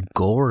send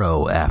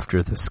Goro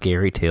after the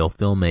Scary Tale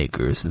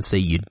filmmakers and say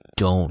you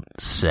don't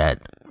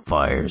set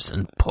fires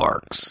in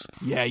parks.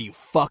 Yeah, you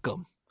fuck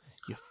them.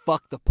 You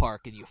fuck the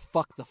park and you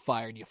fuck the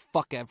fire and you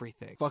fuck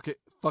everything. Fuck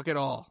it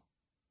all.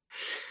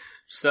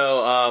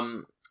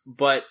 So,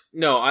 but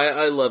no,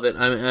 I love it.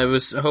 I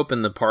was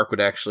hoping the park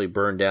would actually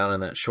burn down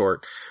in that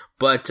short,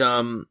 but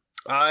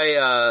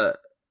I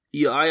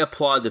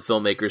applaud the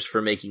filmmakers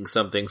for making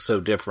something so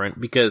different,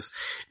 because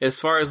as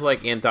far as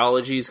like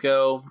anthologies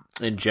go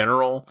in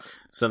general,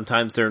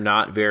 sometimes they're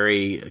not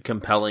very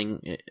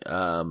compelling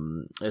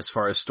as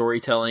far as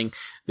storytelling.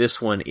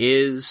 This one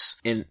is,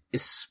 and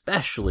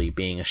especially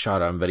being a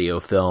shot on video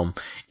film,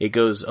 it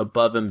goes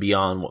above and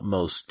beyond what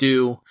most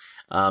do.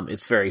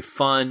 It's very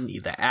fun.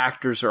 The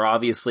actors are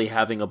obviously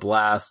having a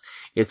blast.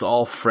 It's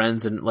all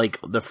friends, and like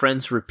the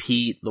friends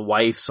repeat. The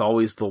wife's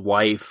always the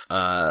wife.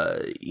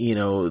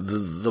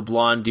 The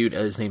blonde dude,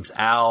 his name's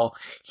Al.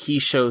 He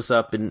shows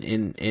up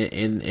in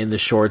the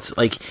shorts.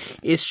 Like,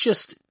 it's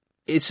just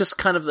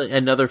kind of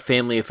another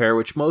family affair,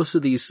 which most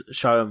of these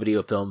shot on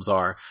video films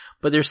are.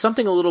 But there's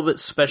something a little bit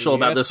special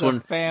about this one.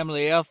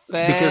 Family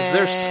affair. Because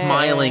they're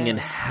smiling and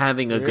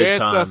having a good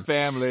time. It's a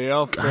family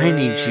affair. I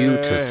need you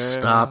to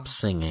stop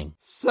singing.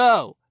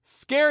 So,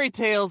 Scary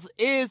Tales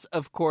is,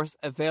 of course,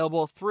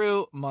 available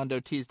through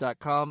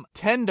mondotees.com.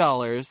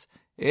 $10.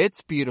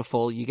 It's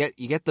beautiful. You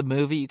get the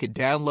movie. You can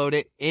download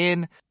it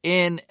in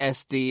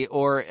SD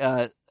or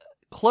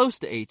close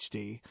to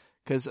HD.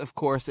 Because of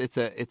course it's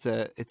a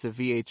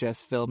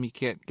VHS film. You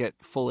can't get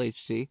full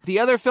HD. The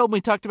other film we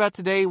talked about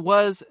today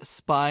was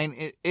Spine.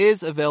 It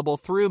is available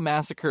through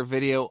Massacre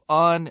Video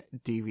on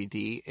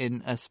DVD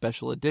in a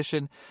special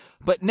edition.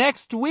 But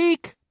next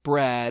week,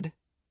 Brad,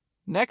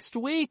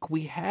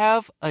 we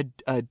have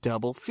a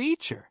double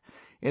feature.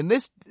 And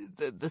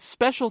the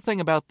special thing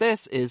about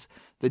this is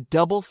the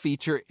double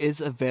feature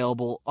is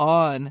available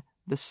on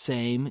the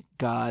same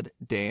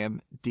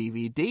goddamn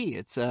DVD.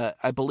 It's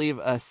I believe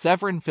a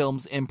Severin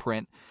Films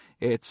imprint.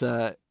 It's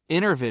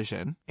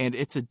Intervision, and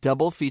it's a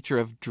double feature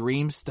of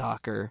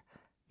Dreamstalker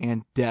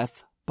and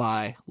Death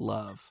by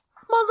Love.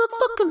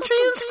 Motherfucking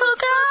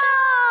Dreamstalker!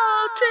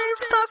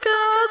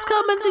 Dreamstalker's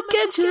coming to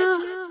get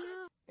you!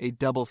 A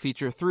double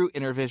feature through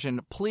Intervision.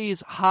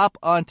 Please hop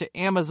onto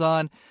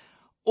Amazon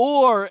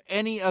or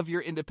any of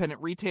your independent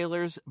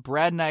retailers.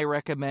 Brad and I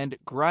recommend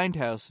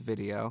Grindhouse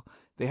Video.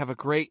 They have a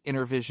great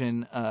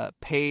Intervision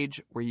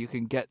page where you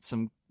can get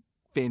some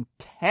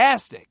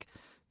fantastic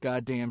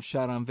goddamn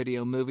shot on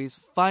video movies.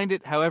 Find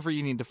it however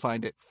you need to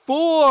find it.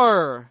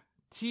 For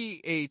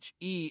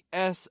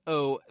THESOVPOD,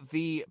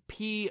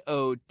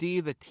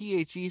 the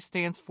THE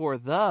stands for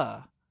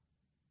the.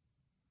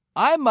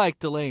 I'm Mike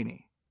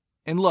Delaney.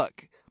 And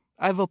look,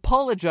 I've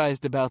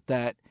apologized about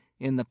that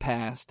in the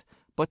past,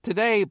 but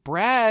today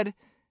Brad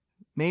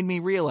made me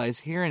realize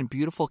here in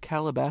beautiful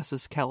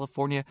Calabasas,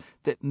 California,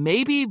 that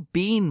maybe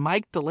being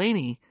Mike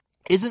Delaney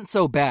isn't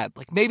so bad.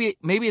 Like maybe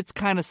it's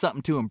kind of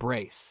something to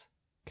embrace.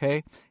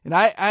 Okay? And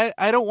I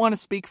don't want to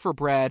speak for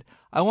Brad.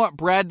 I want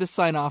Brad to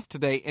sign off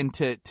today and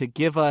to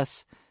give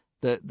us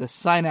the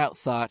sign out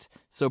thought.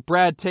 So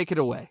Brad, take it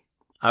away.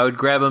 I would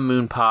grab a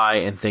moon pie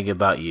and think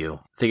about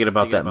you. Thinking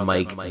about that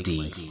Mike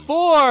D.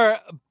 For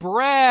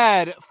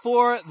Brad,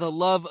 for the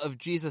love of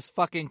Jesus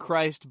fucking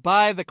Christ,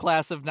 by the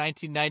class of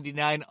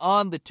 1999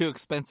 on the Too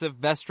Expensive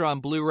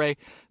Vestron Blu-ray,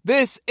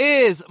 this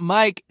is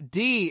Mike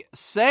D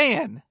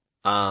saying,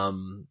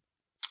 oh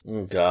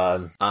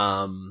God.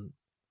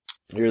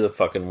 You're the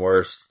fucking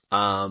worst.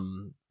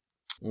 Oh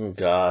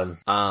God.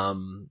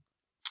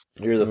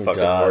 You're the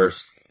fucking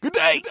worst. Good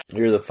day.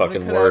 You're the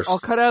fucking worst. I'll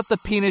cut out the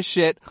penis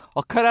shit.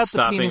 I'll cut out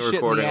Stopping the penis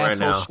shit and the recording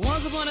right asshole now.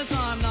 Once upon a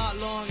time, not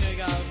long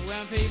ago,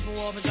 when people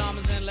wore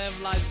pajamas and lived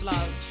live life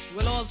slow.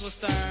 Where laws were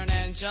stern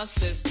and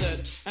justice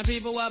stood, and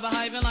people were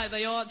behaving like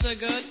they ought to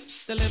good.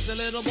 There lived a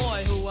little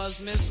boy who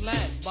was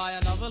misled by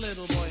another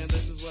little boy, and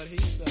this is what he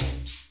said.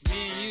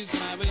 Me and you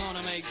tonight, we're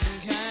gonna make some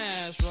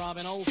cash,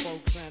 robbing old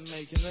folks and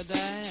making the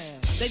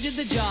dash. They did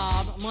the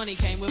job, money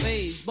came with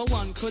ease, but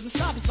one couldn't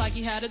stop. It's like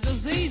he had a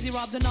disease. He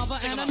robbed another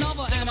and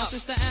another, and a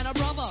sister and a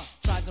brother.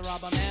 Tried to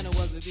rob a man who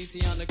was a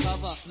DT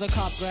undercover. The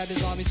cop grabbed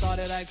his arm, he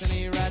started acting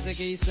erratic.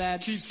 He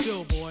said, keep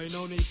still, boy,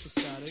 no need for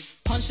static.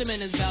 Punched him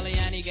in his belly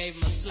and he gave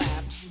him a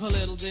slap. But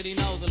little did he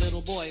know the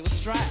little boy was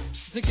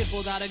strapped. The kid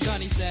pulled out a gun,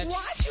 he said,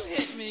 why'd you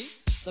hit me?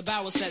 The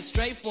barrel set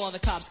straight for the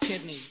cop's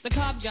kidney. The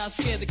cop got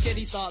scared, the kid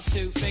he starts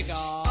to figure,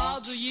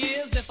 I'll do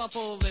years if I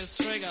pull this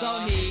trigger. So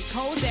he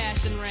cold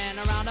dashed and ran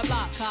around the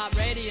block. Cop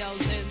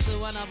radios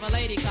into another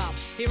lady cop.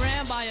 He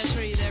ran by a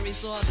tree, there he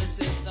saw the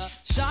sister.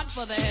 Shot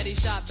for the head, he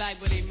shot back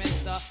but he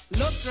missed her.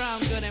 Looked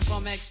round good and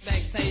from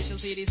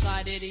expectations he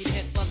decided he'd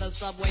hit for the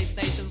subway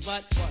stations.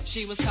 But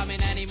she was coming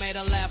and he made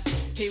a left.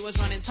 He was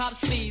running top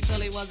speed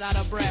till he was out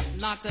of breath.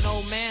 Knocked an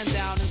old man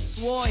down and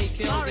swore he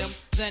killed him.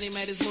 Then he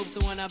made his move to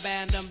an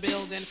abandoned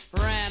building.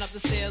 Ran up the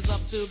stairs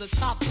up to the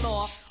top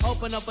floor.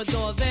 Opened up a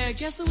door there,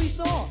 guess who he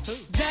saw? Who?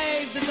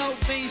 Dave, the dope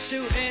fiend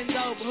shooting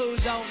dope. Who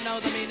don't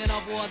know the meaning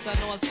of water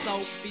nor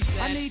soap? He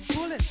said, I need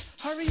bullets,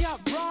 hurry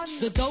up, run.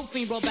 The dope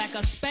fiend brought back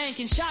a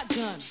spanking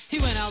shotgun. He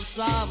went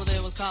outside, but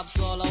there was cops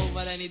all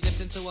over. Then he dipped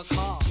into a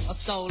car, a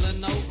stolen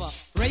Nova.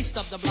 Raced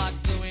up the block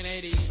doing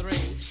 83.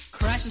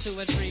 Crashed into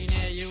a tree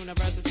near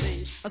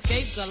University.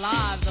 Escaped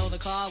alive, though the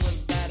car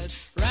was battered.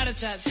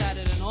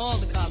 Rat-a-tat-tatted and all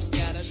the cops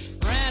scattered.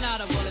 Ran out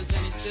of bullets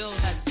and he still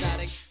had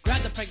static.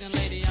 Grabbed the pregnant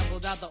lady and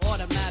pulled out the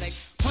automatic.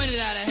 Pointed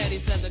at her head, he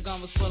said the gun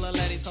was full of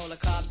lead. He told the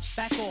cops,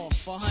 back off,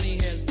 for honey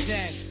here's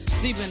dead.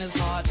 Deep in his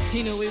heart,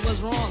 he knew he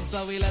was wrong,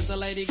 so he let the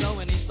lady go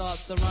and he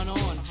starts to run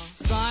on.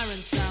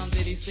 Sirens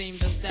sounded, he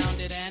seemed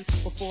astounded, and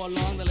before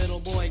long the little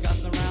boy got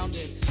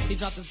surrounded. He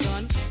dropped his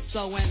gun,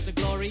 so went the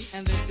glory,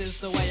 and this is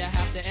the way I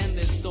have to end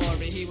this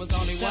story. He was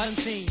only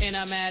 17 in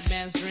a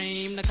madman's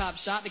dream. The cop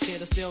shot the kid,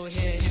 I still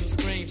hear him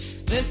scream.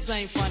 This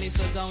ain't funny,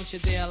 so don't you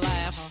dare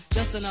laugh.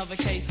 Just another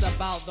case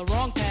about the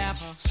wrong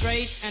path.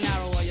 Straight and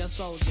narrow are your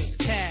soldiers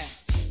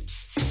cast.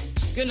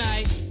 Good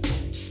night.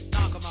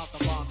 Knock him out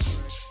the box,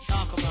 Rick.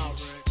 Knock him out, Rick.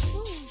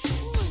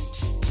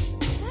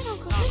 That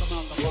Uncle Ricky is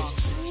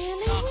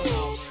really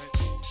weird.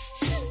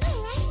 I know,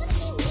 right? What does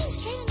he mean,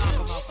 straight and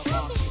narrow? What's this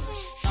guy?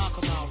 Knock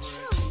him out,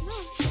 Rick. Oh, no. I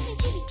think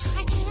he be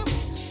cracking up or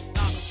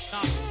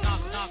something.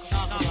 Knock him out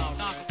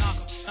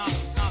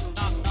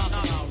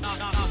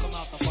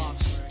the box,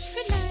 Rick.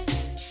 Good night.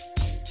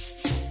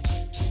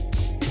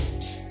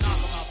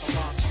 Knock him out the box,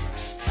 Rick.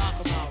 Knock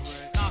him out,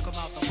 Rick. Knock him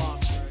out the box,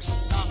 Rick.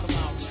 Knock him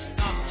out, Rick. Knock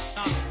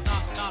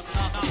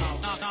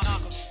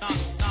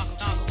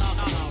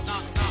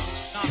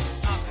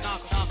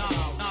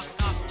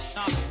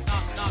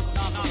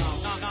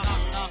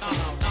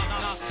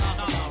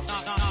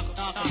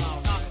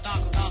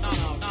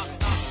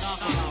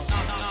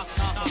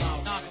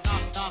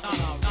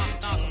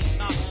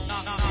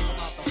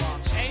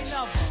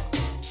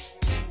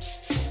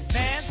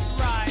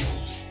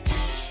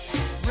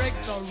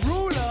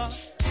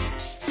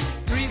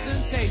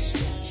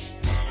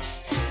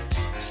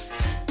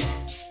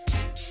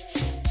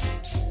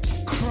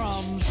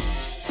Crumbs.